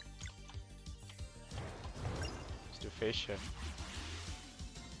 Let's do face shift.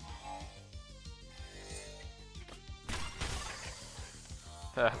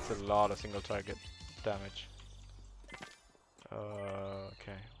 That's a lot of single target damage.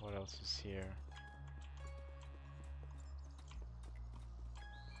 Okay, what else is here?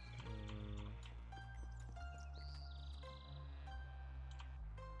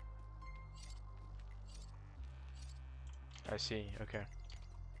 I see, okay.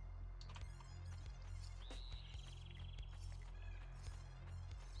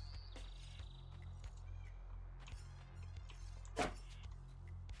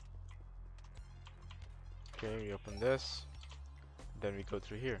 Okay, we open this, then we go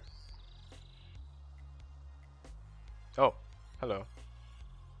through here. Oh, hello.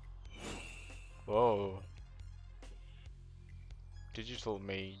 Whoa. Digital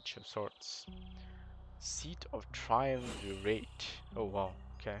mage of sorts. Seat of Triumvirate. Oh wow,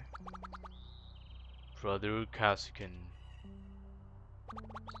 okay. Brother Kasuken.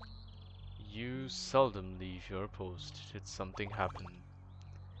 You seldom leave your post. Did something happen?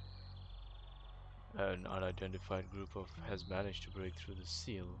 An unidentified group has managed to break through the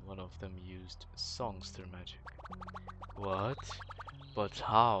seal. One of them used songster magic. What? But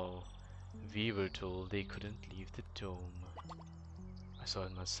how? We were told they couldn't leave the dome. I saw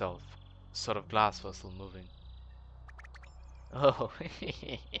it myself. A sort of glass vessel moving. Oh,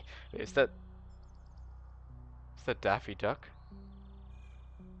 is that Daffy Duck?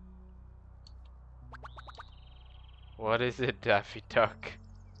 What is it, Daffy Duck?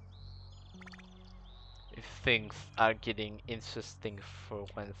 If things are getting interesting for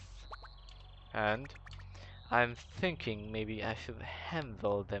once. And I'm thinking maybe I should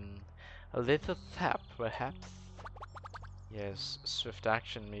handle them a little tap, perhaps. Yes, swift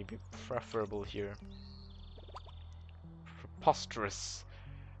action may be preferable here. Preposterous.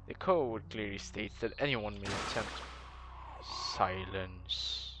 The code clearly states that anyone may attempt.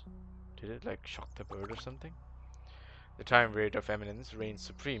 Silence. Did it like shock the bird or something? The Triumvirate of Eminence reigns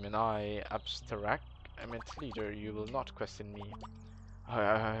supreme, and I, abstract eminent leader, you will not question me.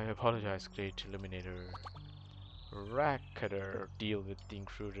 I apologize, Great Illuminator. Racketer, deal with the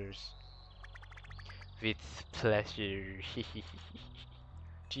intruders. With pleasure.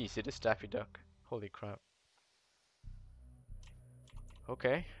 Jeez, it is Daffy Duck. Holy crap.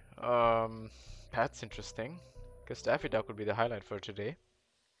 Okay. That's interesting. Because Daffy Duck would be the highlight for today.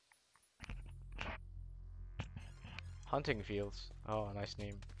 Hunting Fields. Oh, nice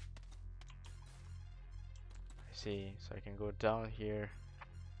name. I see. So I can go down here.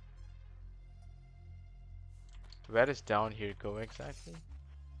 Where does down here go exactly?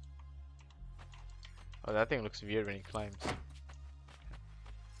 Oh, that thing looks weird when he climbs.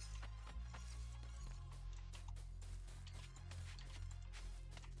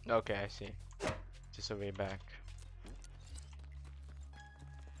 Okay, I see. Just a way back.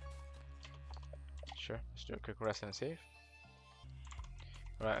 Sure, let's do a quick rest and save.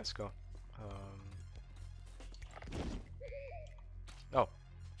 Alright, let's go. Oh.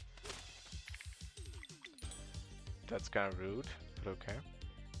 That's kind of rude, but okay.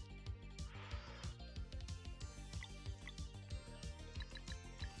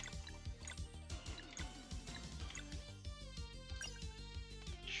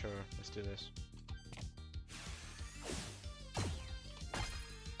 Sure, let's do this.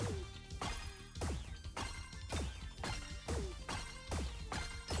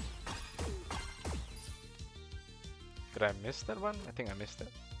 Did I miss that one? I think I missed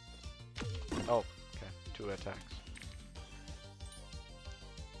it. Oh, okay. 2 attacks.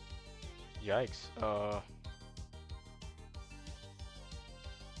 Yikes.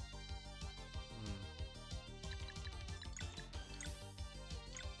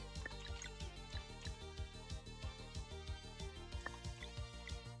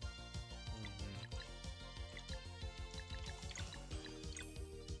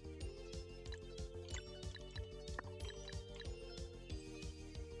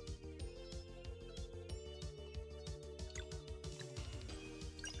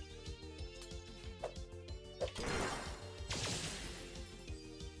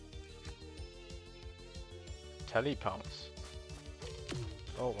 Telepounce.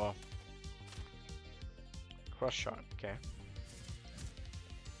 Oh wow. Cross shot, okay.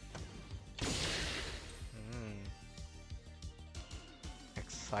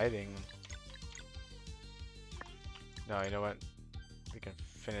 Exciting. No, you know what? We can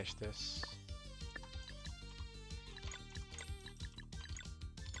finish this.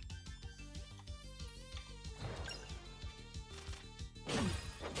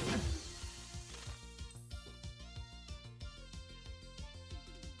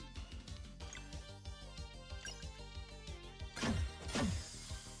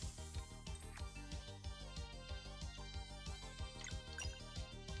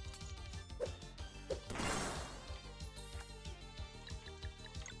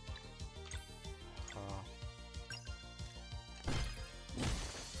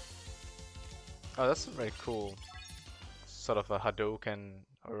 Oh, that's a very cool sort of a Hadouken,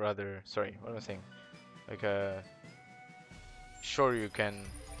 or rather, sorry, what am I saying? Like a Shoryuken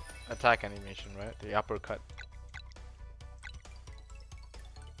attack animation, right? The uppercut.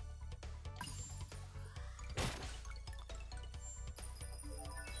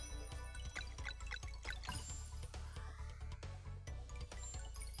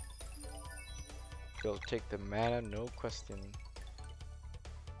 You'll take the mana, no question.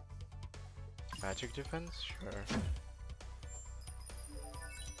 Magic defense? Sure.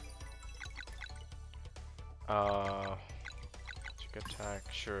 Magic attack,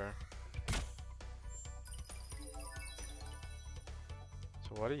 sure.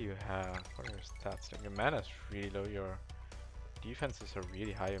 So what do you have? What are your stats? Like your mana is really low, your defenses are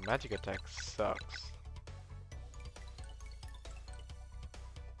really high, your magic attack sucks.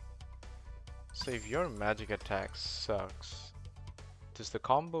 So if your magic attack sucks, does the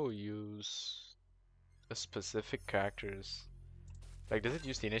combo use a specific character's, like does it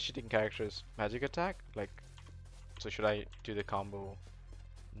use the initiating character's magic attack? Like, so should I do the combo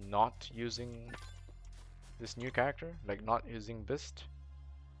not using this new character? Like not using Beast?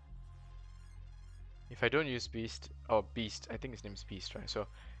 If I don't use Beast, oh Beast, I think his name's Beast, right? So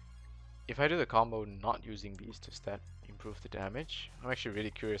if I do the combo not using Beast, does that improve the damage? I'm actually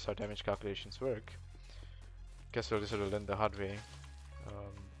really curious how damage calculations work. Guess we'll just sort of learn the hard way.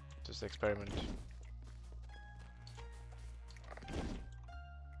 Just experiment.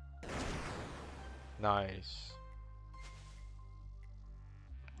 Nice.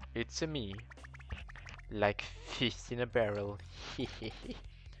 It's a me. Like fish in a barrel.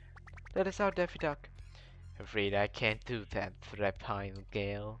 Let us out, Daffy Duck. Afraid I can't do that, reptile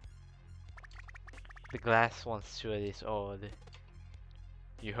girl. The glass once sure is odd.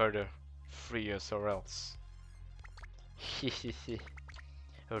 You heard her. Free us or else. Hehehe.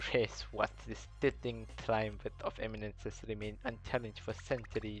 A race what this tithing triumvirate of Eminence has remained unchallenged for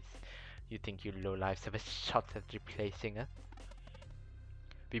centuries. You think you lowlifes have a shot at replacing us?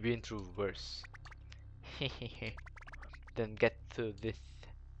 We've been through worse. Hehehe. Then get to this.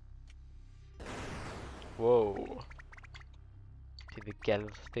 Whoa. To the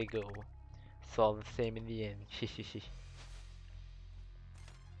gallows they go. It's all the same in the end. Hehehe.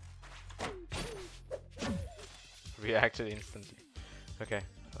 Reacted instantly. Okay.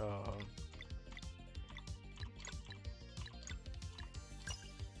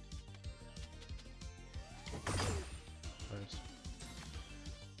 Nice.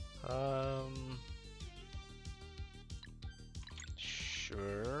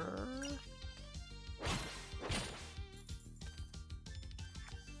 Sure.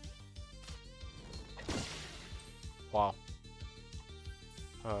 Wow.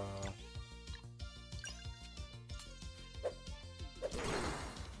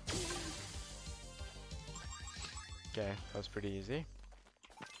 Okay, that was pretty easy.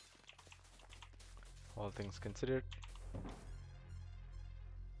 All things considered.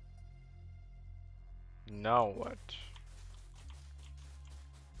 Now what?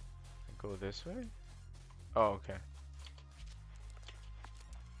 Go this way? Oh, okay.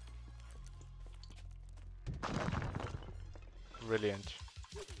 Brilliant.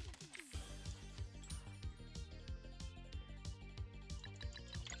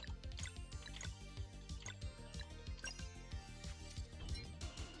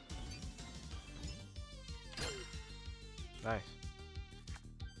 Nice.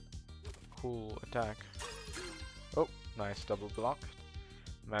 Cool attack. Oh, nice double block.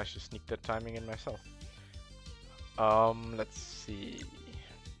 Managed to sneak that timing in myself. Let's see.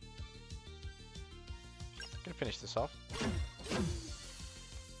 Can finish this off.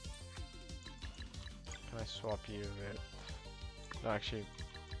 Can I swap you with... No, actually,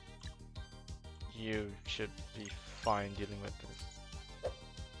 you should be fine dealing with this.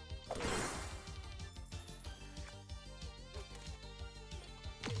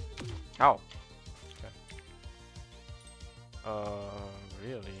 Ow! Okay.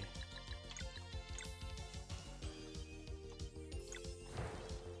 Really?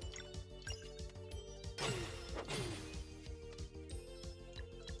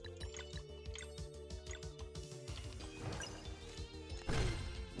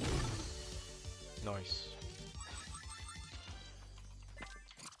 Nice.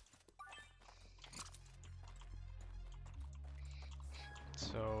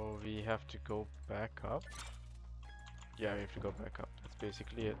 So we have to go back up. Yeah, we have to go back up. That's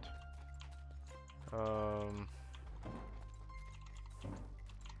basically it.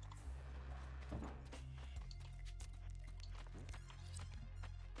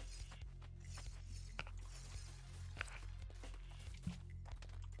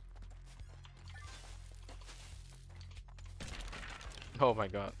 Oh my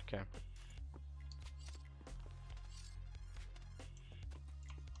god, okay.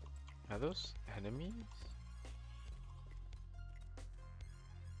 Are those enemies?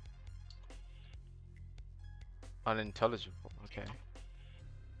 Unintelligible, okay.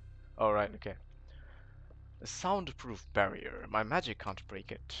 Alright, okay. A soundproof barrier. My magic can't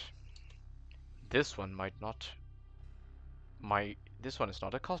break it. This one might not. This one is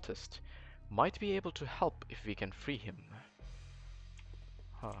not a cultist. Might be able to help if we can free him.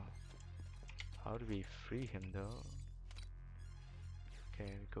 Huh. How do we free him though? Okay,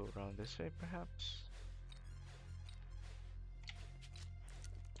 we go around this way perhaps.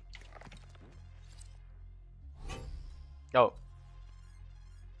 Oh.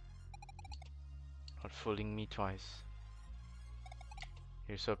 Not fooling me twice.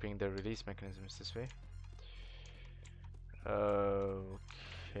 Here's hoping the release mechanism is this way.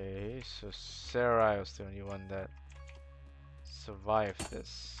 Okay, so Sarai was the only one that survived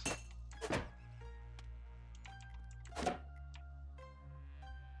this.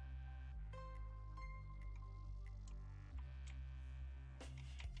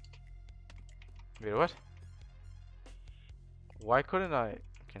 Wait, what? Why couldn't I?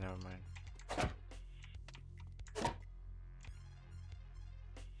 Okay, never mind.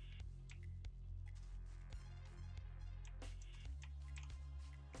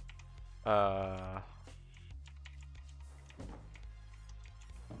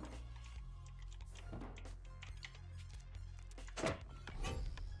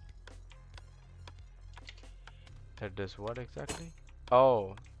 That does what exactly?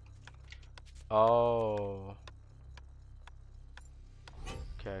 Oh. Oh.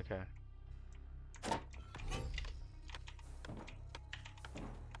 Okay, okay.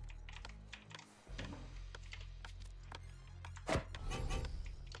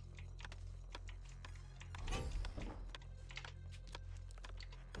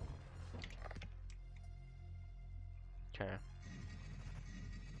 Okay.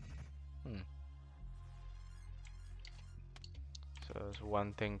 So it's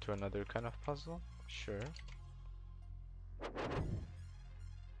one thing to another kind of puzzle. Sure.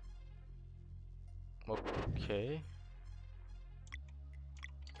 Okay.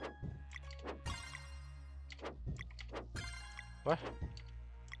 What?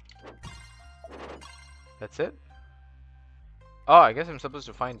 That's it? Oh, I guess I'm supposed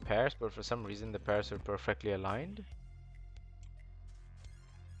to find pairs, but for some reason the pairs are perfectly aligned.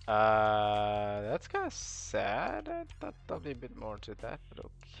 That's kind of sad. I thought there'll be a bit more to that, but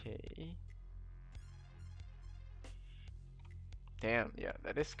okay. Damn, yeah,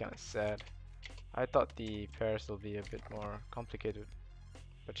 that is kind of sad. I thought the pairs will be a bit more complicated,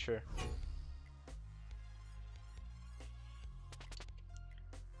 but sure.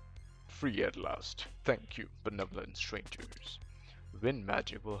 Free at last. Thank you, benevolent strangers. Wind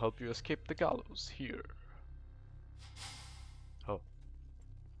magic will help you escape the gallows here. Oh.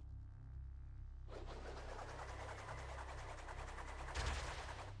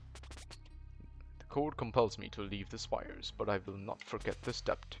 The code compels me to leave the spires, but I will not forget this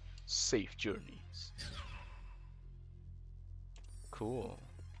debt. Safe journeys. Cool.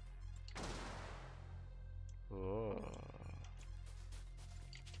 Oh.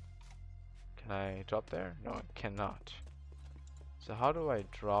 Can I drop there? No, I cannot. So how do I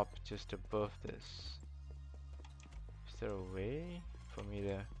drop just above this? Is there a way for me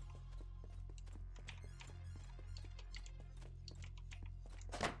to...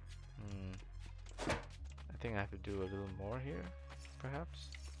 I think I have to do a little more here, perhaps?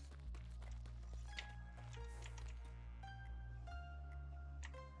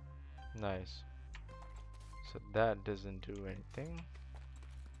 Nice. So that doesn't do anything.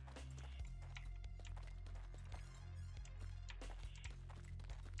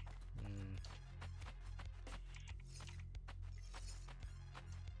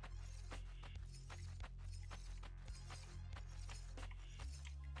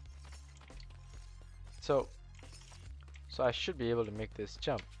 So I should be able to make this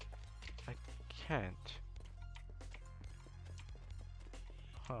jump. I can't.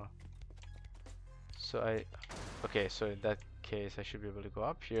 Huh. Okay, so in that case I should be able to go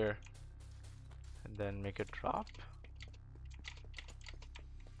up here and then make a drop.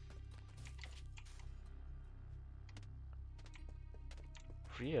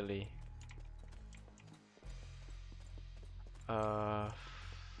 Really?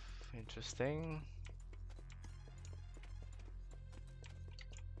 Interesting.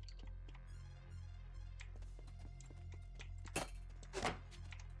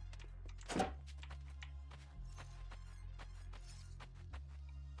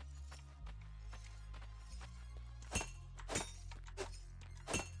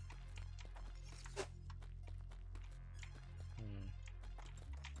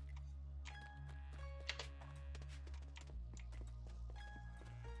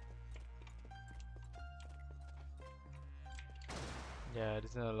 Yeah, it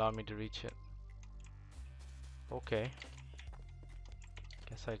doesn't allow me to reach it. Okay.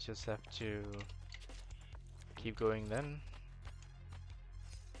 Guess I just have to keep going then.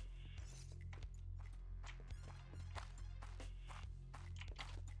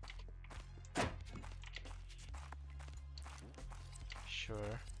 Sure.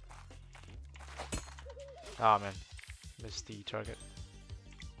 Ah man, missed the target.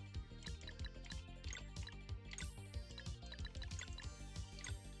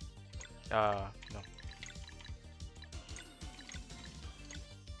 No.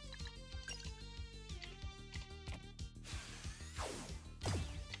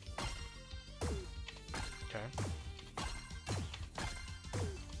 Okay.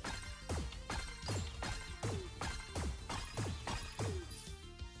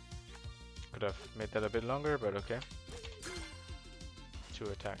 Could have made that a bit longer, but okay. 2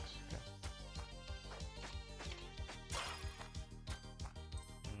 attacks. Okay.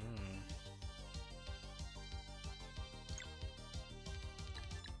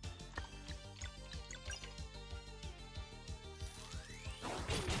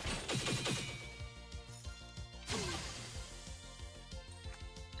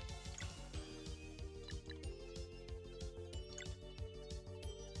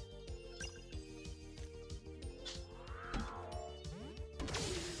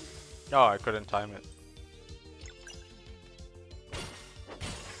 Oh, I couldn't time it.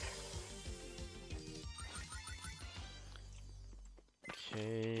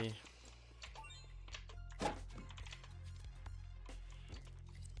 Okay.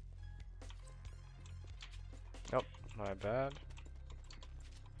 Oh, my bad.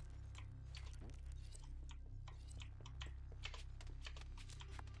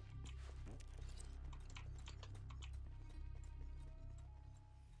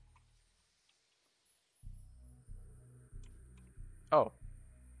 Oh,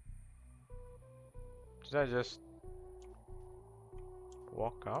 did I just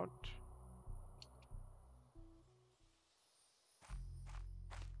walk out?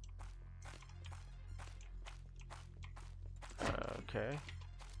 Okay.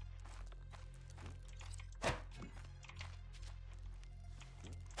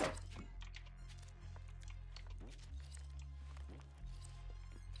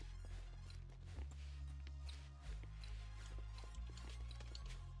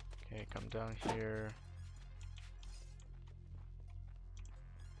 Okay, come down here.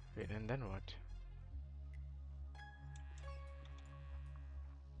 Wait, and then what?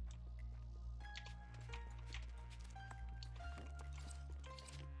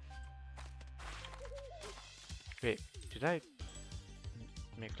 Wait, did I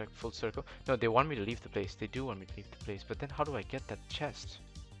make like full circle? No, they want me to leave the place. They do want me to leave the place, but then how do I get that chest?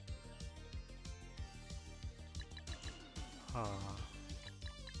 Huh.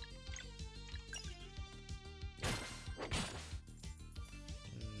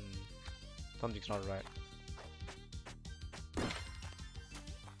 Something's not right.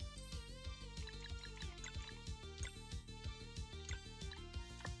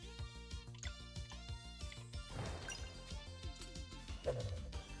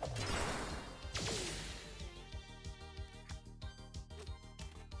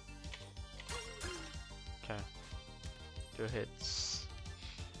 Okay. 2 hits.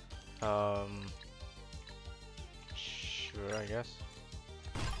 Sure, I guess.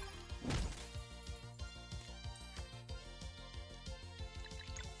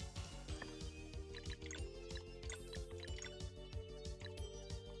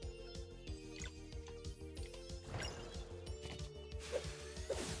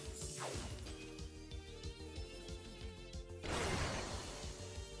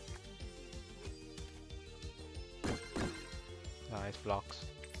 Nice blocks.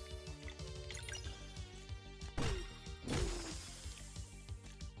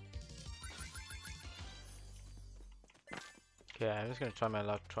 Okay, I'm just gonna try my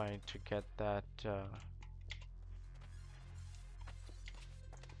luck trying to get that.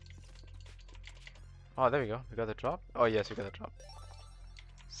 Oh, there we go. We got the drop. Oh yes, we got the drop.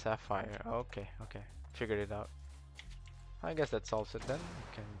 Sapphire. Okay, okay. Figured it out. I guess that solves it then.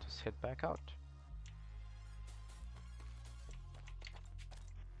 We can just head back out.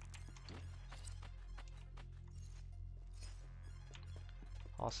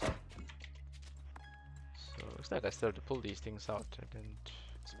 Awesome. So looks like I still have to pull these things out. I didn't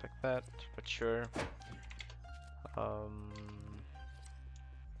expect that, but sure. Oh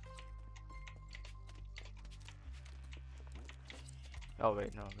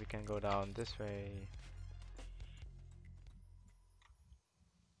wait, no, we can go down this way.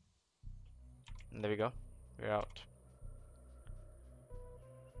 And there we go. We're out.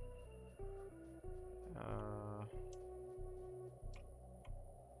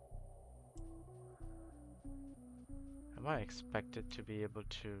 Am I expected to be able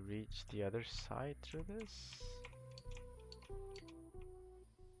to reach the other side through this?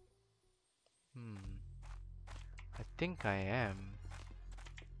 I think I am.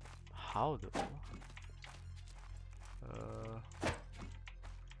 How though? Oh.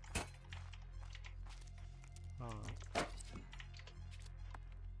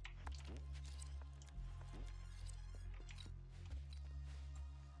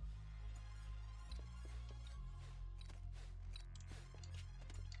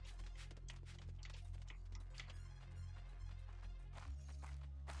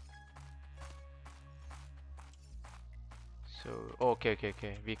 So, oh, okay, okay,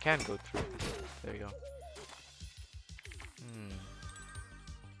 okay. We can go through. There we go.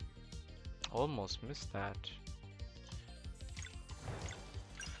 Almost missed that.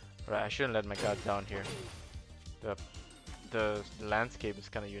 Right, I shouldn't let my guard down here. The landscape is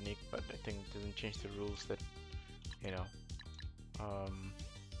kind of unique, but I think it doesn't change the rules that, you know,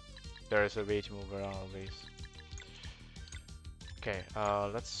 there is a way to move around always. Okay,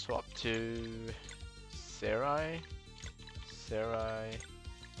 let's swap to Sarai.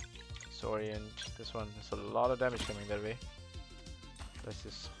 Sorient. This one has a lot of damage coming that way. Let's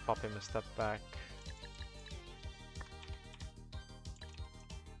just pop him a step back.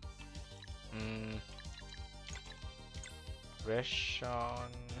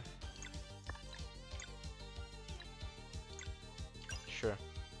 Reshon. Sure.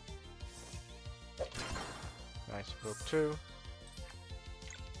 Nice, broke 2.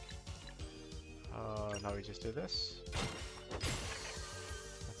 Now we just do this.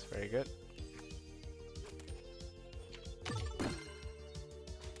 That's very good.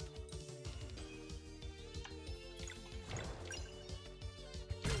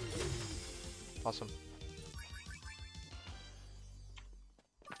 Awesome.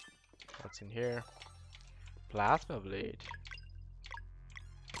 What's in here? Plasma blade.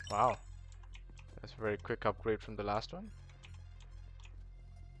 Wow. That's a very quick upgrade from the last one.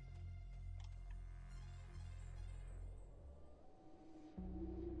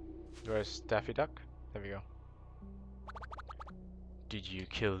 Where's Daffy Duck? There we go. Did you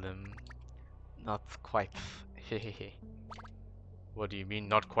kill them? Not quite. Hehehe. What do you mean,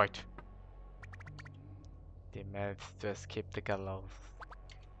 not quite? They managed to escape the gallows.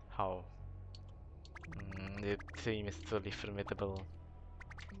 How? The team is truly formidable.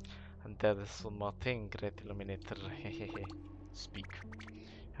 And there is one more thing, Great Illuminator. Hehehe. Speak.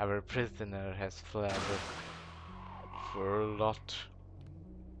 Our prisoner has fled for a lot.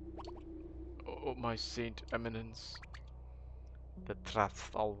 Oh, my saint Eminence. The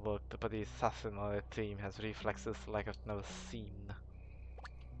trust all worked, but the assassin on the team has reflexes like I've never seen.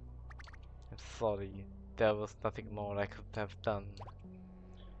 I'm sorry, there was nothing more I could have done.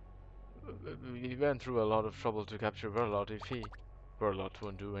 We went through a lot of trouble to capture Verlot. Verlot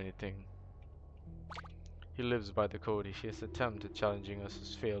won't do anything. He lives by the code. His attempt at challenging us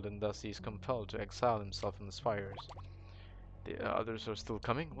has failed, and thus he is compelled to exile himself in the spires. The others are still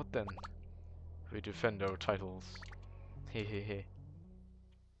coming? What then? We defend our titles. Hehehe.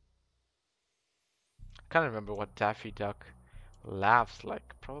 Can't remember what Daffy Duck laughs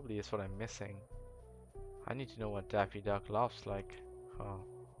like. Probably is what I'm missing. I need to know what Daffy Duck laughs like. Oh.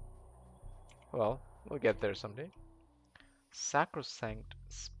 Well, we'll get there someday. Sacrosanct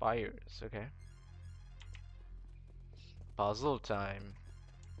Spires, okay. Puzzle time.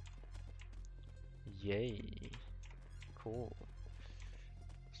 Yay. Cool.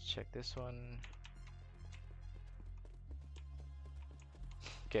 Let's check this one.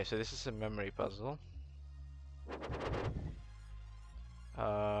 Okay, so this is a memory puzzle.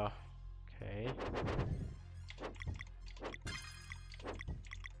 Okay.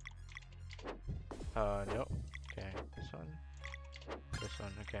 No. Okay, this one. This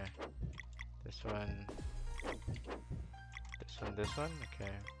one, okay. This one. This one, this one,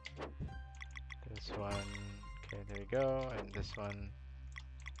 okay. This one, okay, there we go. And this one.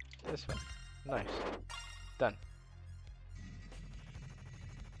 This one. Nice. Done.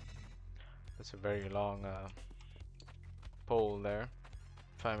 That's a very long pole there,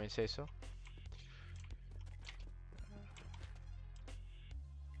 if I may say so.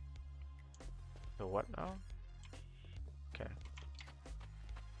 The what now? Okay.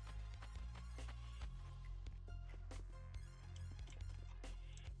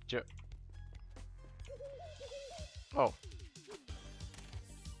 Oh.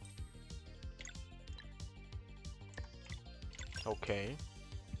 Okay.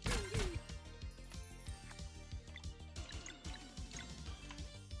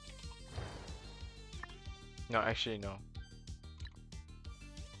 No, actually no.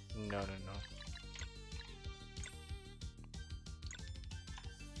 No, no, no.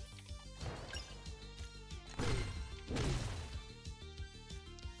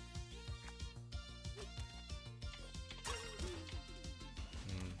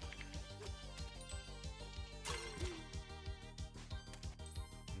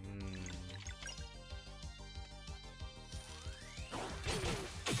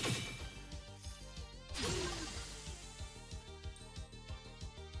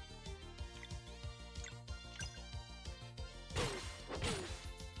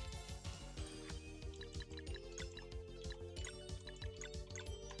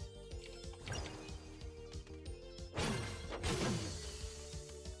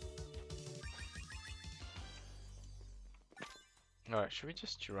 Alright, should we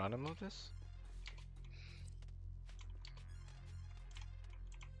just Geronimo this?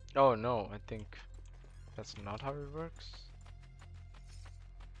 Oh no, I think that's not how it works.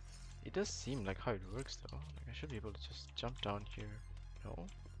 It does seem like how it works though. Like I should be able to just jump down here. No?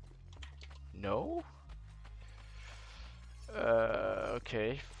 No?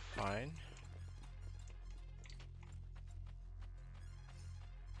 Okay, fine.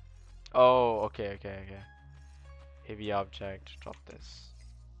 Oh, okay. Heavy object, drop this.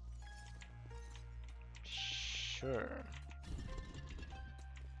 Sure.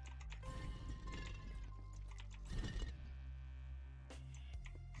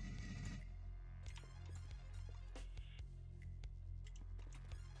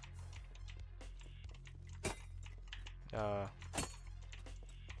 Uh.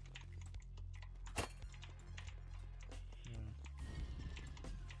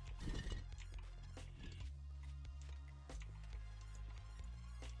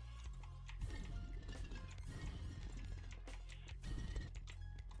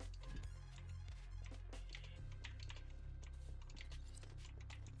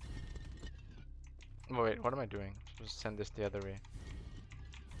 Oh, wait, what am I doing? Just send this the other way.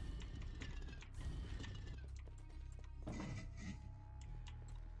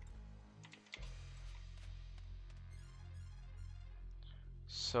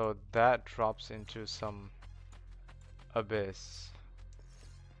 So that drops into some abyss.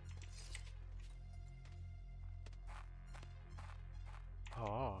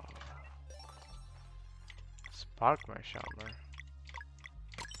 Oh. Spark my Sharper.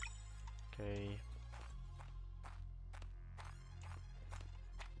 Okay.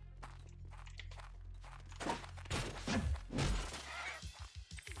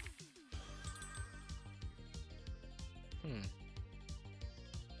 Hmm.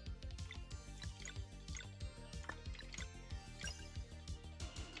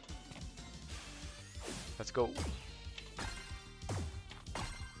 Let's go.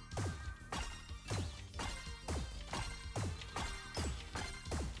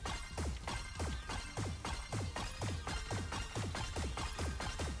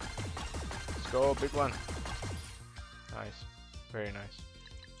 Let's go, big one. Nice. Very nice.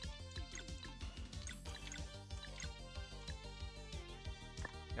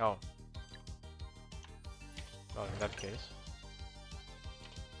 Oh. Well, in that case.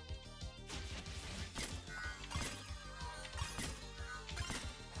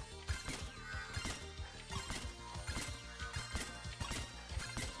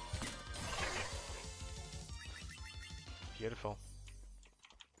 Beautiful.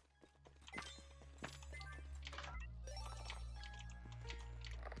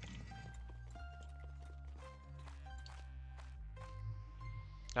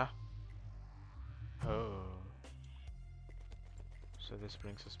 Ah. Oh. So this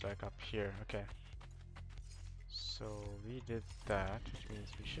brings us back up here. Okay. So we did that, which means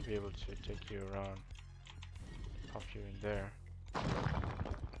we should be able to take you around. Pop you in there.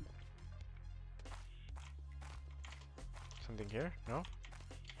 Something here? No?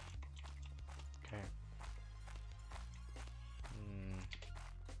 Okay.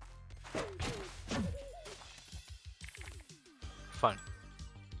 Fun.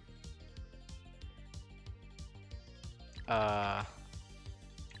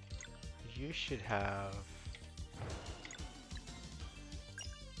 You should have...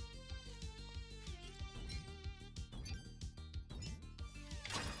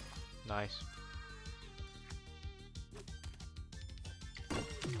 Nice.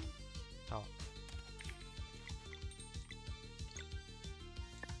 Oh.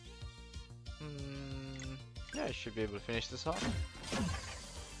 Yeah, I should be able to finish this off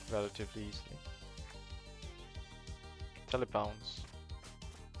relatively easily. Telepounce.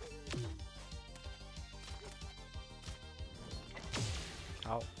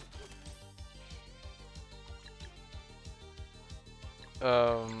 Ow.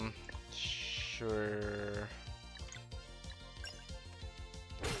 Sure.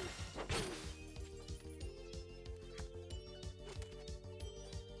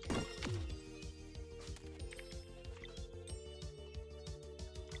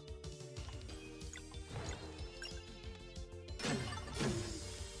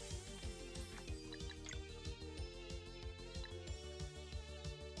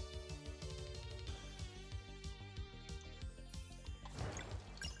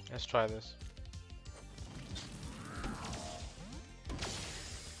 Let's try this.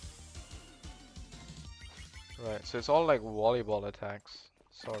 Right, so it's all like volleyball attacks,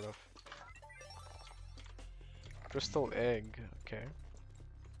 sort of. Crystal egg, okay.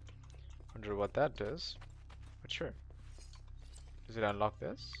 Wonder what that does, but sure. Does it unlock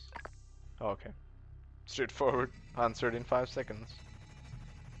this? Oh, okay. Straightforward, answered in 5 seconds.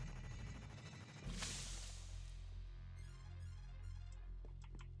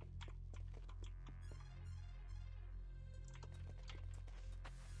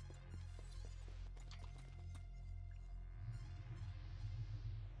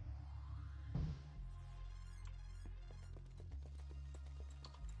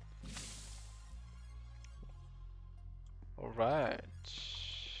 Alright.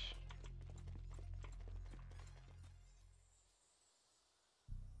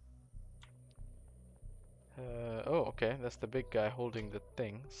 Oh, okay, that's the big guy holding the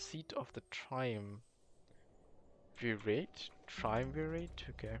thing. Seat of the Triumvirate? Triumvirate?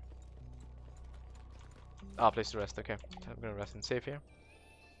 Okay. Ah, place to rest, okay. I'm gonna rest and save here.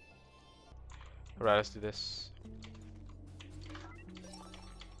 Alright, let's do this.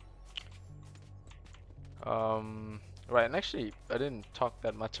 Right, and actually, I didn't talk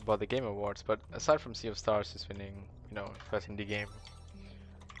that much about the Game Awards, but aside from Sea of Stars is winning, you know, best indie game,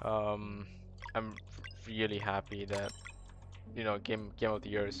 I'm really happy that, you know, Game of the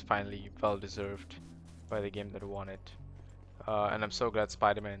Year is finally well deserved. by the game that won it. And I'm so glad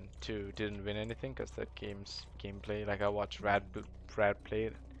Spider-Man 2 didn't win anything, because that game's gameplay, like I watched Brad play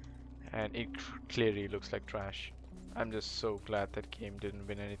it, and it clearly looks like trash. I'm just so glad that game didn't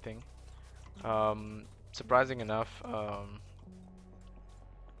win anything. Surprising enough, I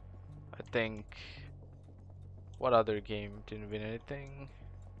think, what other game didn't win anything?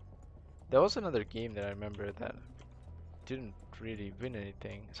 There was another game that I remember that didn't really win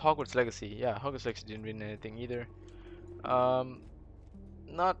anything. It's Hogwarts Legacy. Yeah, Hogwarts Legacy didn't win anything either.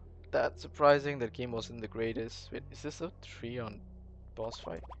 Not that surprising. That game wasn't the greatest. Wait, is this a 3 on boss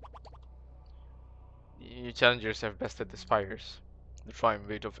fight? You challengers have bested the spires. The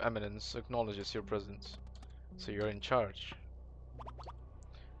Triumvirate of Eminence acknowledges your presence, so you're in charge.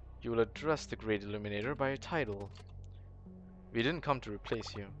 You will address the Great Illuminator by a title. We didn't come to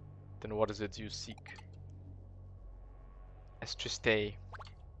replace you. Then what is it you seek? Estriste.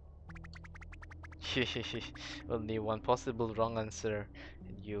 Only one possible wrong answer,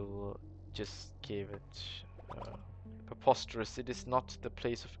 and you just gave it. Preposterous. It is not the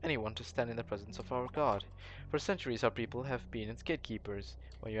place of anyone to stand in the presence of our God. For centuries our people have been its gatekeepers.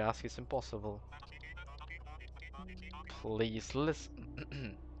 What you ask is impossible. Please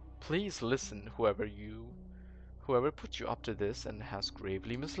listen. Please listen, whoever put you up to this and has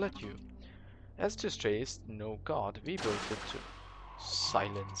gravely misled you. As to strays, no God, we built it to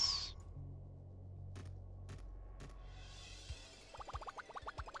silence.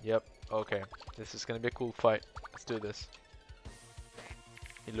 Yep, okay. This is gonna be a cool fight. Let's do this.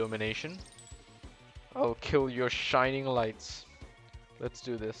 Illumination. I'll kill your shining lights. Let's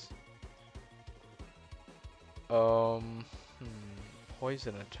do this.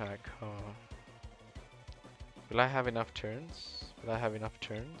 Poison attack, huh? Will I have enough turns? Will I have enough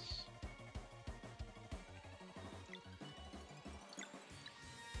turns?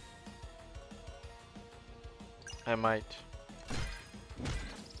 I might.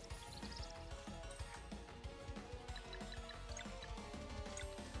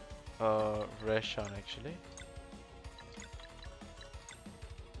 Reshan actually.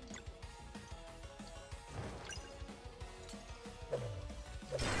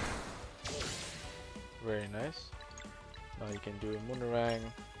 Very nice. Now you can do a Moonerang,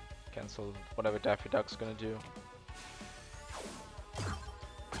 cancel whatever Daffy Duck's gonna do.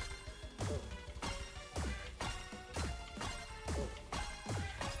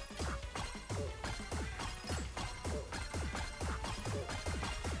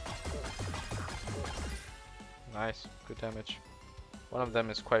 Nice, good damage. One of them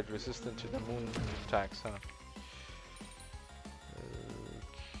is quite resistant to the moon attacks, huh?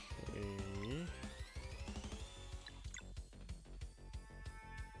 Okay.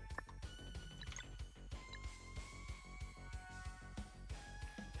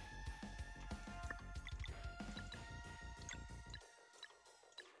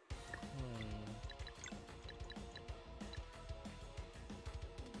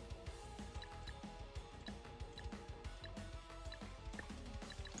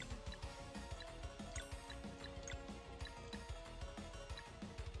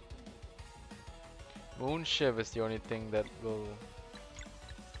 Moonshiv is the only thing that will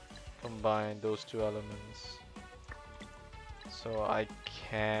combine those two elements. So I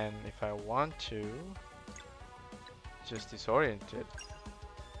can, if I want to, just disorient it.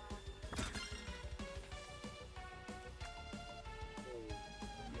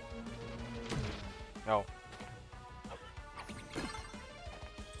 Oh.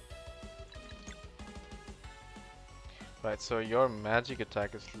 Right, so your magic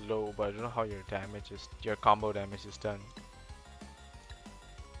attack is low, but I don't know how your damage is, your combo damage is done.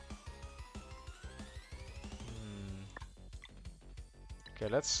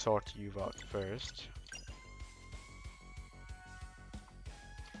 Okay, let's sort you out first.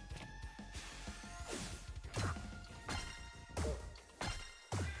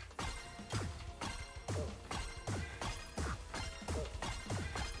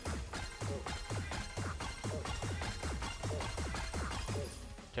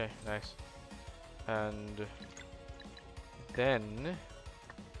 Okay, nice. And then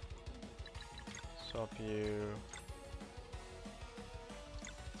swap you.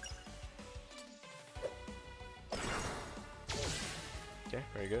 Okay,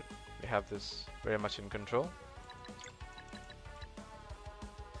 very good. We have this very much in control.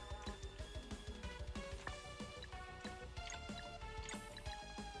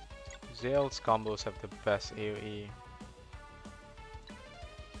 Zale's combos have the best AoE.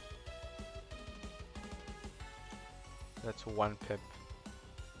 That's 1 pip.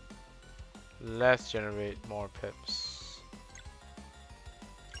 Let's generate more pips.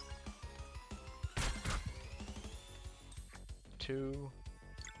 2.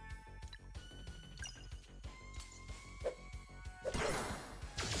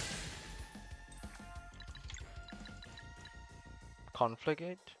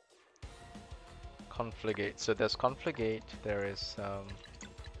 Confligate? Confligate. So there's Confligate, there is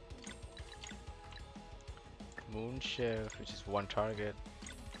Moonshift, which is 1 target,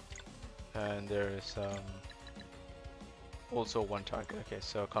 and there is also 1 target. Okay,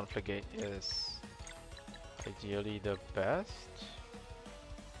 so Confligate is ideally the best,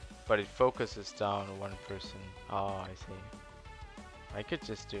 but it focuses down 1 person. Ah, I see. I could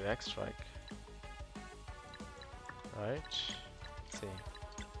just do X-Strike, right? Let's see.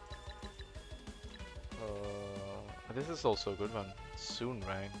 This is also a good one. Soon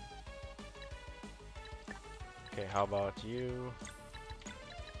rank. Okay, how about you?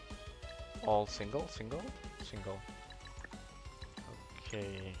 All single? Single? Single.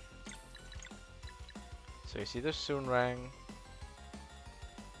 Okay. So it's either Soon Rang,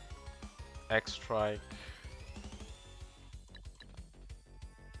 X-Strike.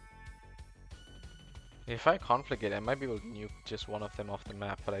 If I conflict it, I might be able to nuke just one of them off the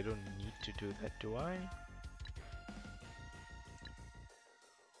map, but I don't need to do that, do I?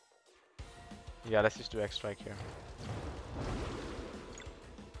 Yeah, let's just do X-Strike here.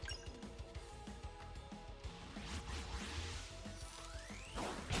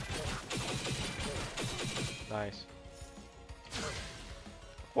 Nice.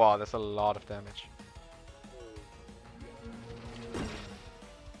 Wow, that's a lot of damage.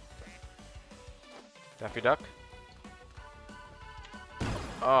 Daffy Duck.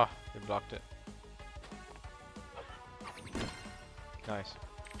 Ah, oh, we blocked it. Nice.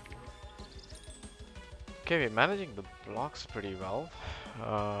 Okay, we're managing the blocks pretty well.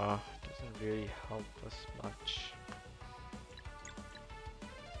 Doesn't really help us much.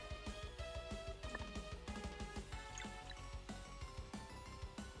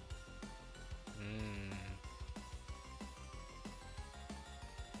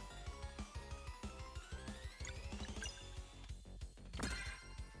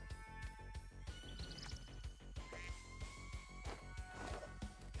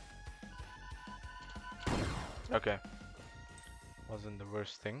 Okay. Wasn't the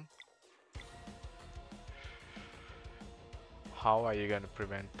worst thing. How are you going to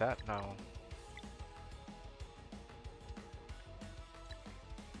prevent that now?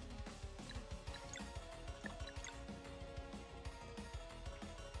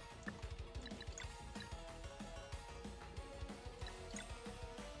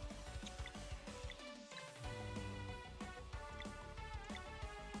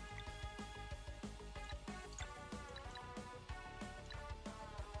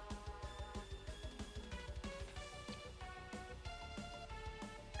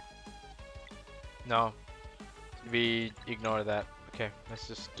 No, we ignore that. Okay, let's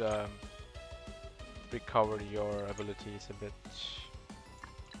just recover your abilities a bit.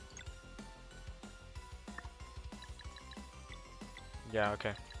 Yeah,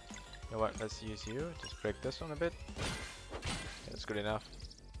 okay. You know what, let's use you. Just break this one a bit. That's good enough.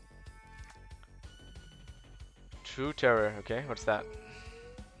 True Terror, okay, what's that?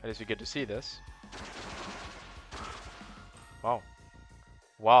 At least we get to see this. Wow.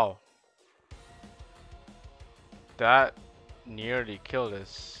 Wow. That nearly killed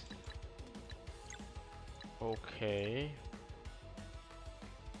us. Okay.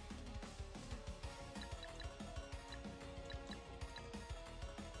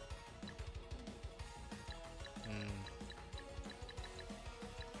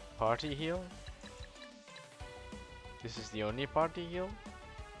 Party heal? This is the only party heal?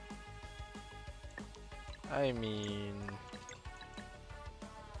 I mean...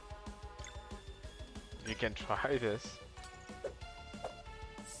 you can try this.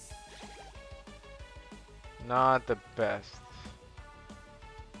 Not the best.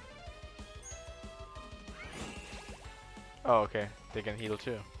 Oh, okay. They can heal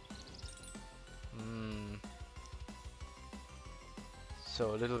too.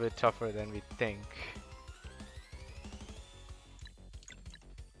 So a little bit tougher than we think.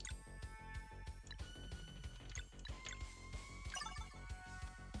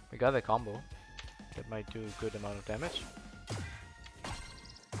 We got a combo that might do a good amount of damage.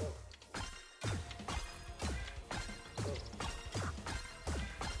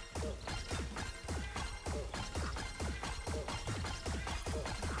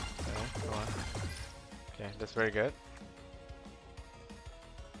 Okay, go on. Okay, that's very good.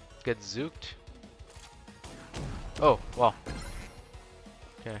 Get zooked. Oh, wow.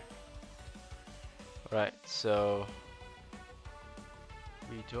 Okay. Right, so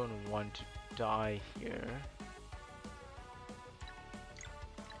we don't want to die here.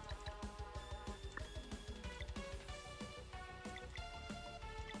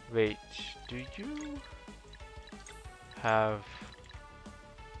 Wait, do you have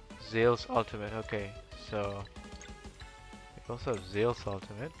Zale's ultimate? Okay, so we also have Zale's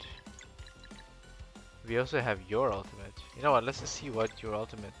ultimate. We also have your ultimate. You know what? Let's just see what your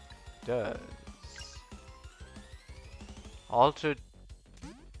ultimate does. Altered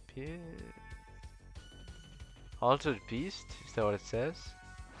Altered Beast? Is that what it says?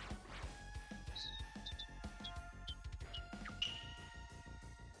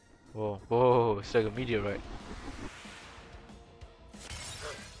 Whoa, whoa, it's like a meteorite.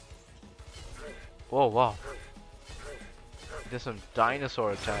 Whoa, wow. There's some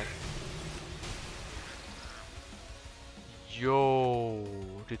dinosaur attack. Yo,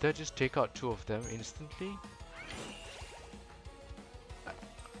 did that just take out 2 of them instantly?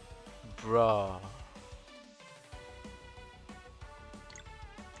 Bruh.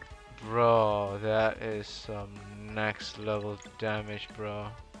 Bro, that is some next level damage, bro.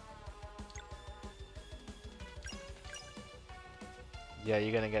 Yeah,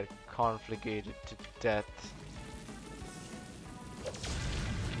 you're gonna get confligated to death.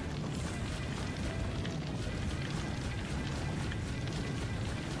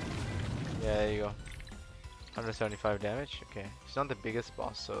 Yeah, there you go. 175 damage. Okay, it's not the biggest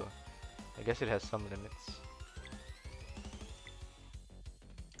boss, so I guess it has some limits.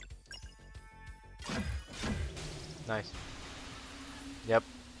 Nice. Yep.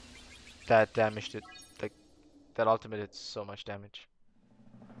 That damaged it. Like, that ultimate did so much damage.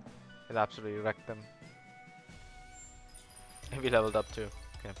 It absolutely wrecked them. And we leveled up too.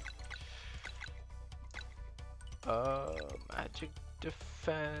 Okay. Magic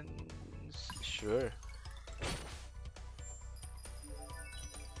defense. Sure.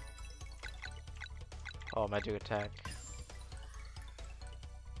 Oh, magic attack.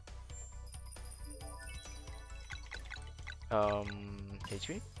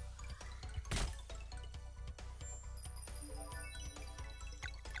 HP?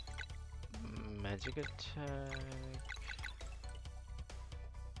 Magic attack.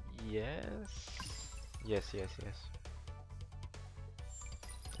 Yes. Yes, yes, yes.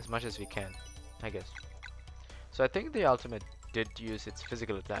 As much as we can, I guess. So I think the ultimate did use its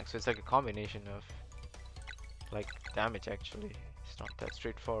physical attack, so it's like a combination of like damage actually. It's not that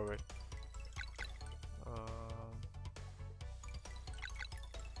straightforward.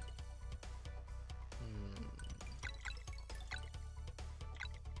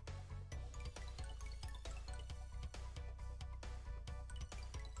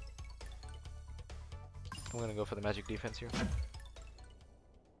 I'm gonna go for the magic defense here.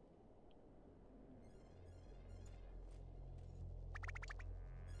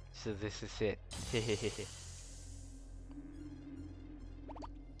 So this is it.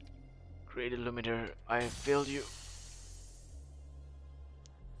 Great Illuminator, I have failed you.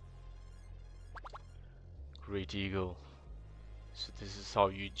 Great Eagle. So this is how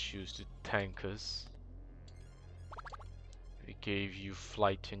you choose to thank us. We gave you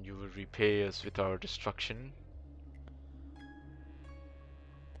flight and you will repay us with our destruction.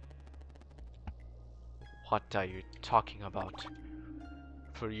 What are you talking about?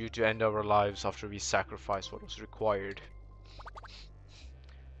 For you to end our lives after we sacrificed what was required.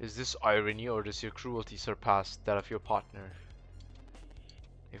 Is this irony, or does your cruelty surpass that of your partner?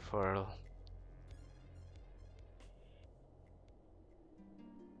 If Earl.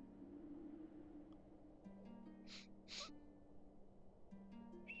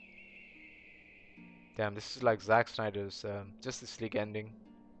 Damn, this is like Zack Snyder's Justice League ending,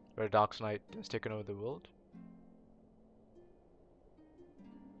 where Dark Knight has taken over the world.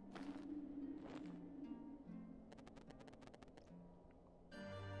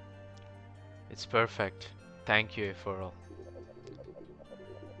 It's perfect. Thank you, Earl.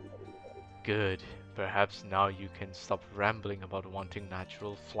 Good. Perhaps now you can stop rambling about wanting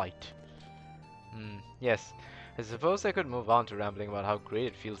natural flight. Yes. I suppose I could move on to rambling about how great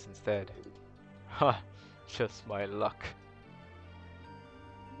it feels instead. Ha! Just my luck.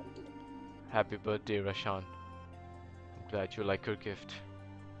 Happy birthday, Rashan. I'm glad you like your gift.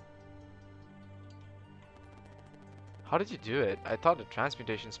 How did you do it? I thought a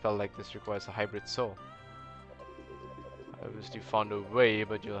transmutation spell like this requires a hybrid soul. I obviously found a way,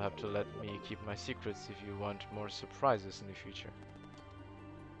 but you'll have to let me keep my secrets if you want more surprises in the future.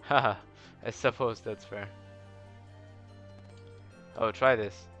 Haha, I suppose that's fair. Oh, try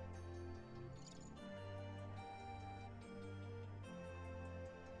this.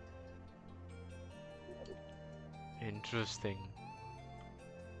 Interesting.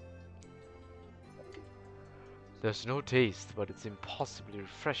 There's no taste, but it's impossibly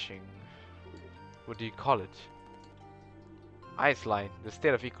refreshing. What do you call it? Ice line, the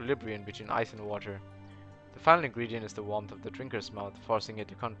state of equilibrium between ice and water. The final ingredient is the warmth of the drinker's mouth, forcing it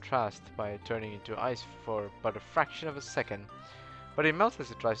to contrast by turning into ice for but a fraction of a second. But it melts as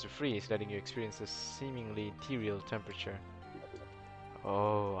it tries to freeze, letting you experience a seemingly ethereal temperature.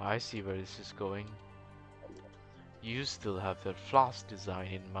 Oh, I see where this is going. You still have that flask design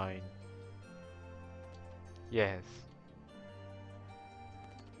in mind. Yes.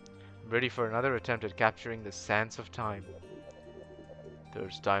 Ready for another attempt at capturing the sands of time.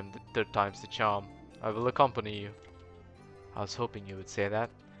 Third time's the charm. I will accompany you. I was hoping you would say that.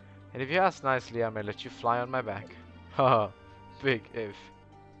 And if you ask nicely, I may let you fly on my back. Haha, big if.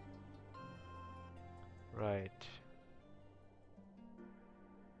 Right.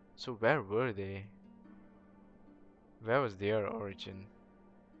 So where were they? Where was their origin?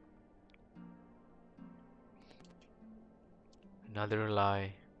 Another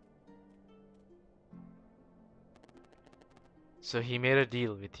lie. So he made a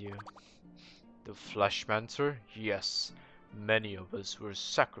deal with you. The Fleshmancer? Yes. Many of us were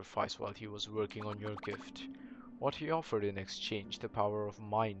sacrificed while he was working on your gift. What he offered in exchange, the power of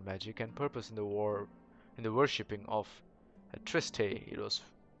mind magic and purpose in the worshipping of a Triste, it was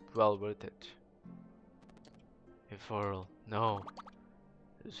well worth it. Earl, no.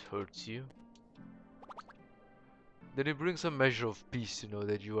 This hurts you. Then it brings a measure of peace to know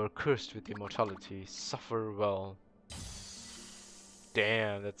that you are cursed with immortality. Suffer well.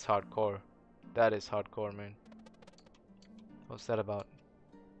 Damn, that's hardcore. That is hardcore, man. What's that about?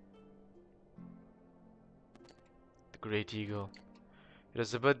 The Great Eagle. It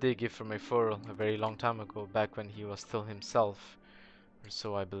was a birthday gift from my Furl a very long time ago, back when he was still himself. Or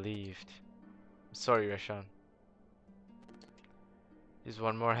so I believed. I'm sorry, Reshan. Is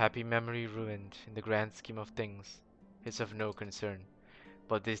one more happy memory ruined in the grand scheme of things? It's of no concern.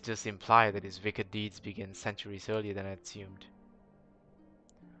 But this does imply that his wicked deeds began centuries earlier than I assumed.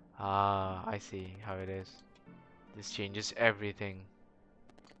 Ah, I see how it is. This changes everything.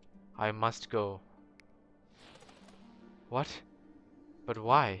 I must go. What? But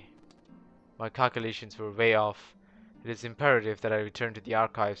why? My calculations were way off. It is imperative that I return to the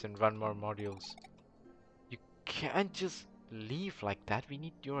archives and run more modules. You can't just leave like that. We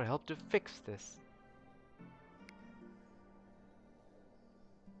need your help to fix this.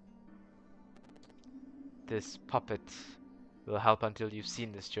 This puppet will help until you've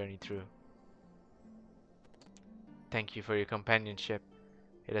seen this journey through. Thank you for your companionship.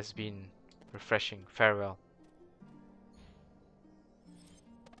 It has been refreshing. Farewell.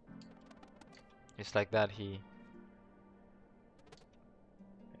 Just like that, he...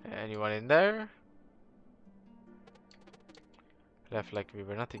 Anyone in there? Left like we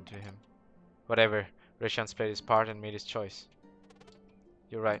were nothing to him. Whatever. Reshan's played his part and made his choice.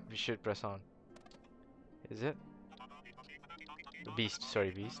 You're right, we should press on. Is it? The beast,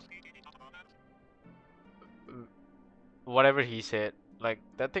 sorry, beast. Whatever he said, like,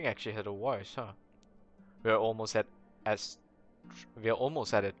 that thing actually had a voice, huh? We're almost at a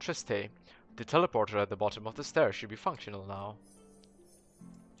Triste. The teleporter at the bottom of the stairs should be functional now.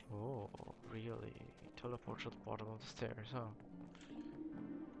 Oh, really? Teleporter at the bottom of the stairs, huh?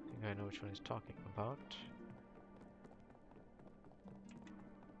 I think I know which one he's talking about.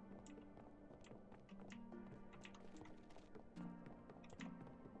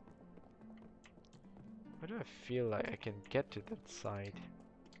 Why do I feel like I can get to that side?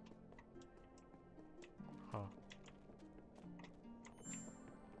 Huh.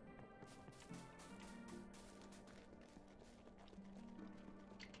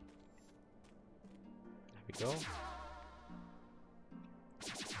 There we go.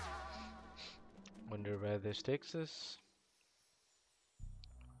 Wonder where this takes us.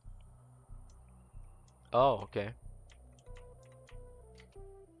 Oh, okay.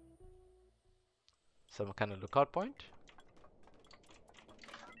 Some kind of lookout point?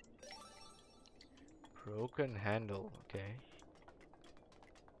 Broken handle, okay.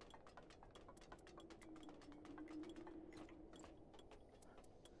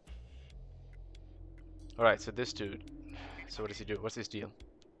 Alright, so this dude. So what does he do? What's his deal?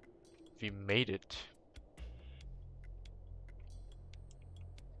 We made it.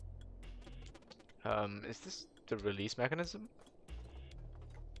 Is this the release mechanism?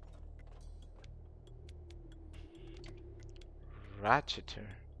 Ratcheter.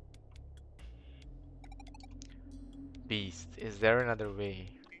 Beast, is there another way?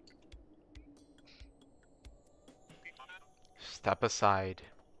 Step aside.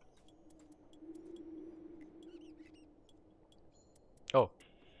 Oh.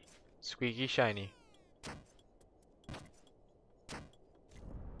 Squeaky shiny.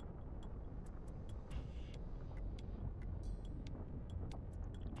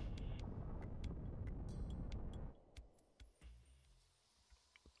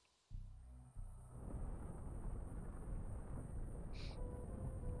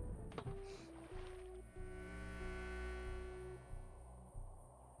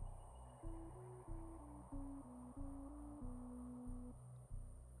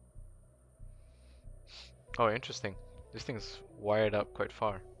 Oh, interesting. This thing's wired up quite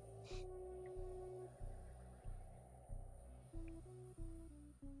far.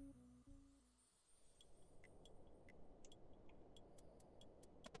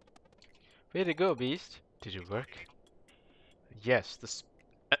 Way to go, Beast. Did it work? Yes,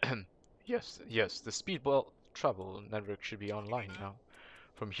 yes, the speedball travel network should be online now.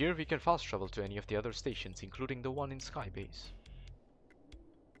 From here we can fast travel to any of the other stations, including the one in Skybase.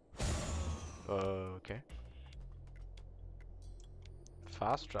 Okay.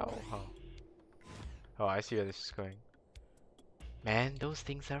 Fast travel, huh? Oh, I see where this is going. Man, those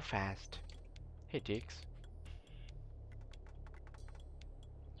things are fast. Hey, Dix.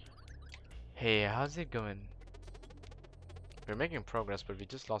 Hey, how's it going? We're making progress, but we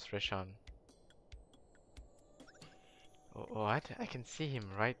just lost Reshan. Oh, what? I can see him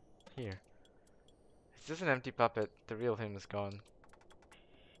right here. It's just an empty puppet. The real him is gone.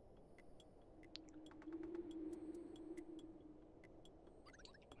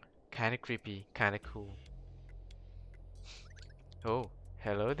 Kinda creepy, kinda cool. Oh,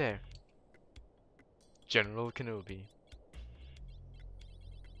 hello there, General Kenobi.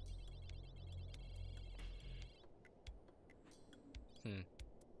 Hmm,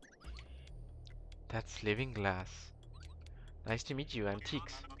 that's living glass. Nice to meet you, I'm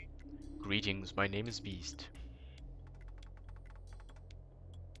Teeks. Greetings, my name is Beast.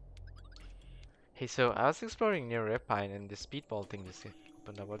 Hey, so I was exploring near Repine and the speedball thing just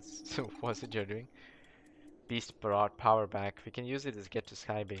opened up. What's what's it you're doing? Beast brought power back. We can use it to get to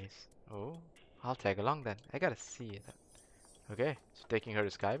Skybase. Oh, I'll tag along then. I gotta see that. Okay, so taking her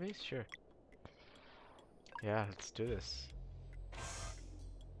to Skybase? Sure. Yeah, let's do this.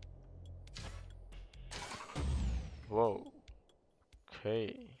 Whoa.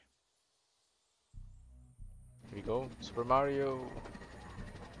 Okay. Here we go. Super Mario.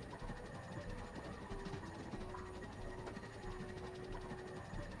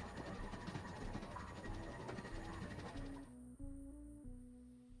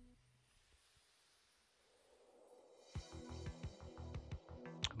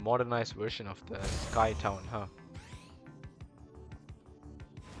 Modernized version of the Sky Town, huh?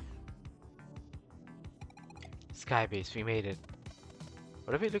 Skybase, we made it.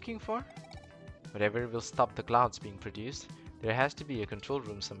 What are we looking for? Whatever will stop the clouds being produced, there has to be a control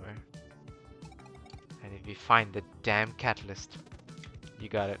room somewhere. And if we find the damn catalyst, you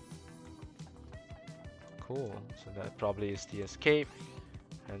got it. Cool. So that probably is the escape,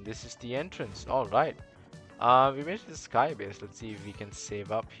 and this is the entrance. All right. We made it to Skybase. Let's see if we can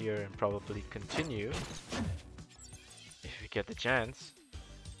save up here and probably continue if we get the chance.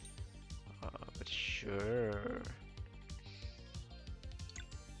 But sure.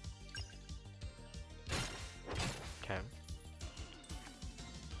 Okay.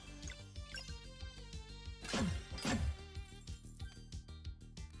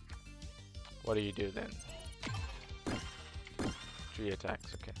 What do you do then? 3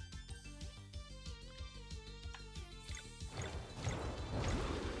 attacks, okay.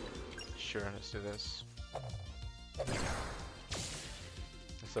 Sure, let's do this.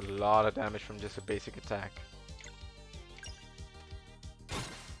 That's a lot of damage from just a basic attack.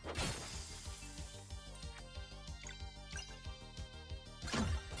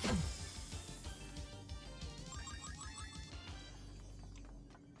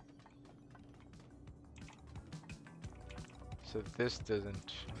 So this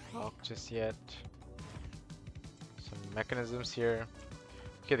doesn't lock just yet. Some mechanisms here.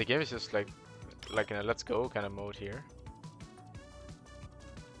 Okay, the game is just like in a let's go kind of mode here.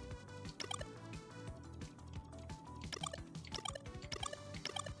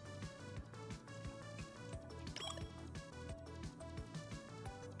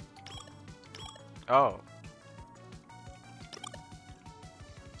 Oh.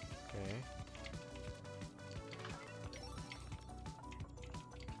 Okay.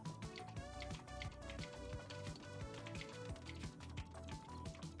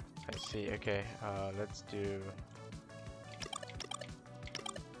 I see. Okay. Let's do.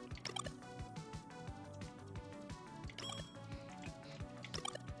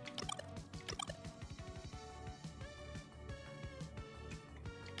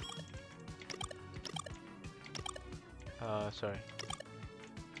 Sorry.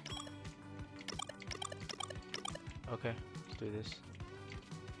 Okay, let's do this.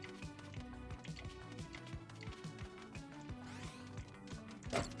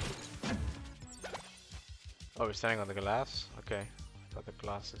 Oh, we're standing on the glass? Okay. I thought the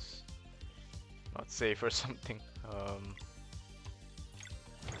glass is not safe or something.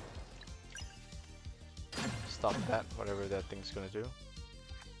 Stop that, whatever that thing's gonna do.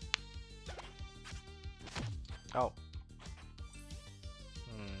 Oh.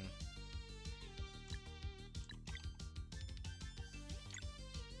 Hmm.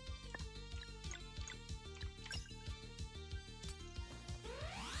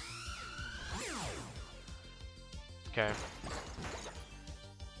 Okay.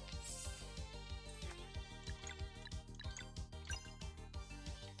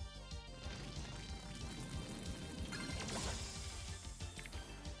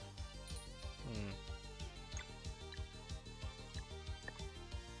 Hmm.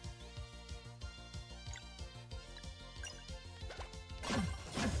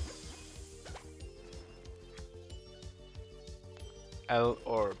 L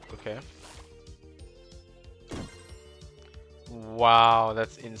orb. Okay. Wow,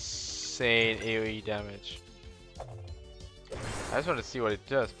 that's insane AoE damage. I just want to see what it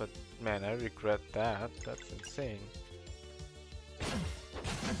does, but man, I regret that. That's insane.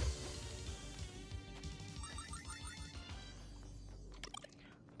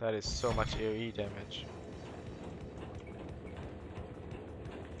 That is so much AoE damage.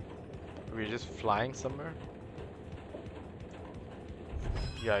 We're just flying somewhere?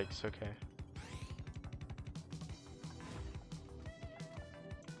 Yikes, okay.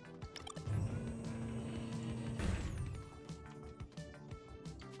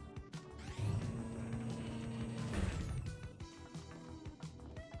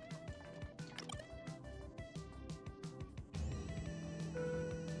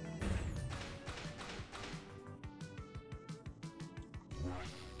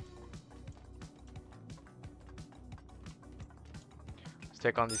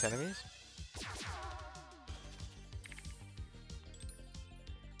 Let's take on these enemies.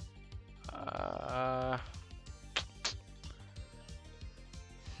 Uh,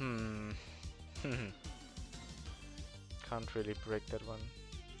 hmm. Can't really break that one.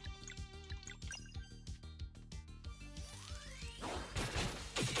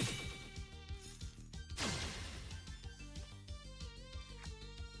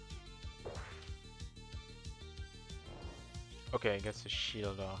 Okay, I guess the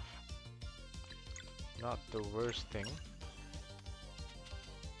shield off. Not the worst thing.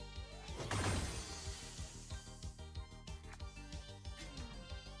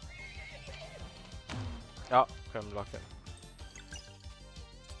 Oh, couldn't block it.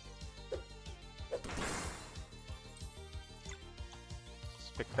 Let's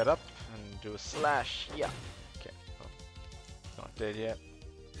pick that up and do a slash. Yeah. Okay. Oh, not dead yet.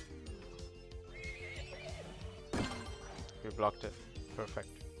 We blocked it. Perfect.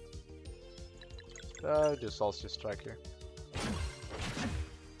 Do Solstice Strike here.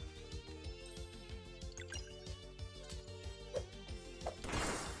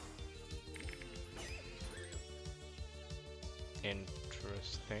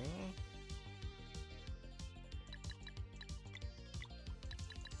 Interesting.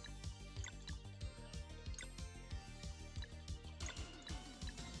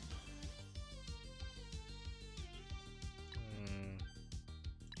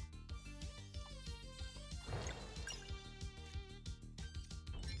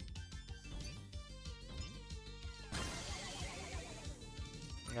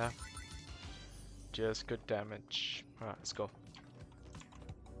 Yeah. Just good damage. Alright, let's go.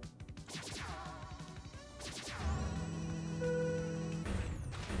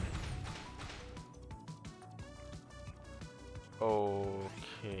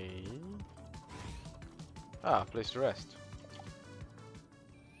 Okay. Ah, place to rest.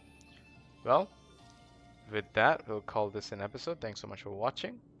 Well, with that, we'll call this an episode. Thanks so much for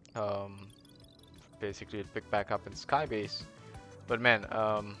watching. Basically, it'll pick back up in Skybase. But man,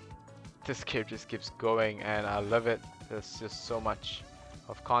 this game just keeps going and I love it. There's just so much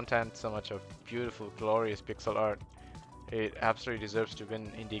of content, so much of beautiful, glorious pixel art. It absolutely deserves to win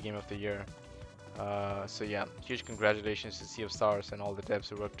Indie Game of the Year. So yeah, huge congratulations to Sea of Stars and all the devs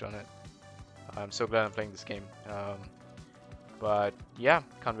who worked on it. I'm so glad I'm playing this game. But yeah,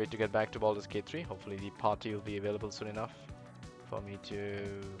 can't wait to get back to Baldur's Gate 3. Hopefully the party will be available soon enough for me to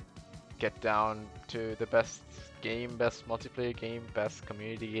get down to the best game, best multiplayer game, best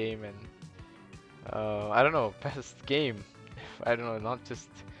community game, and I don't know, best game. I don't know, not just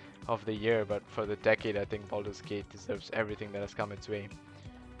of the year, but for the decade. I think Baldur's Gate deserves everything that has come its way.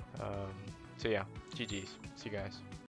 So yeah, GG's. See you guys.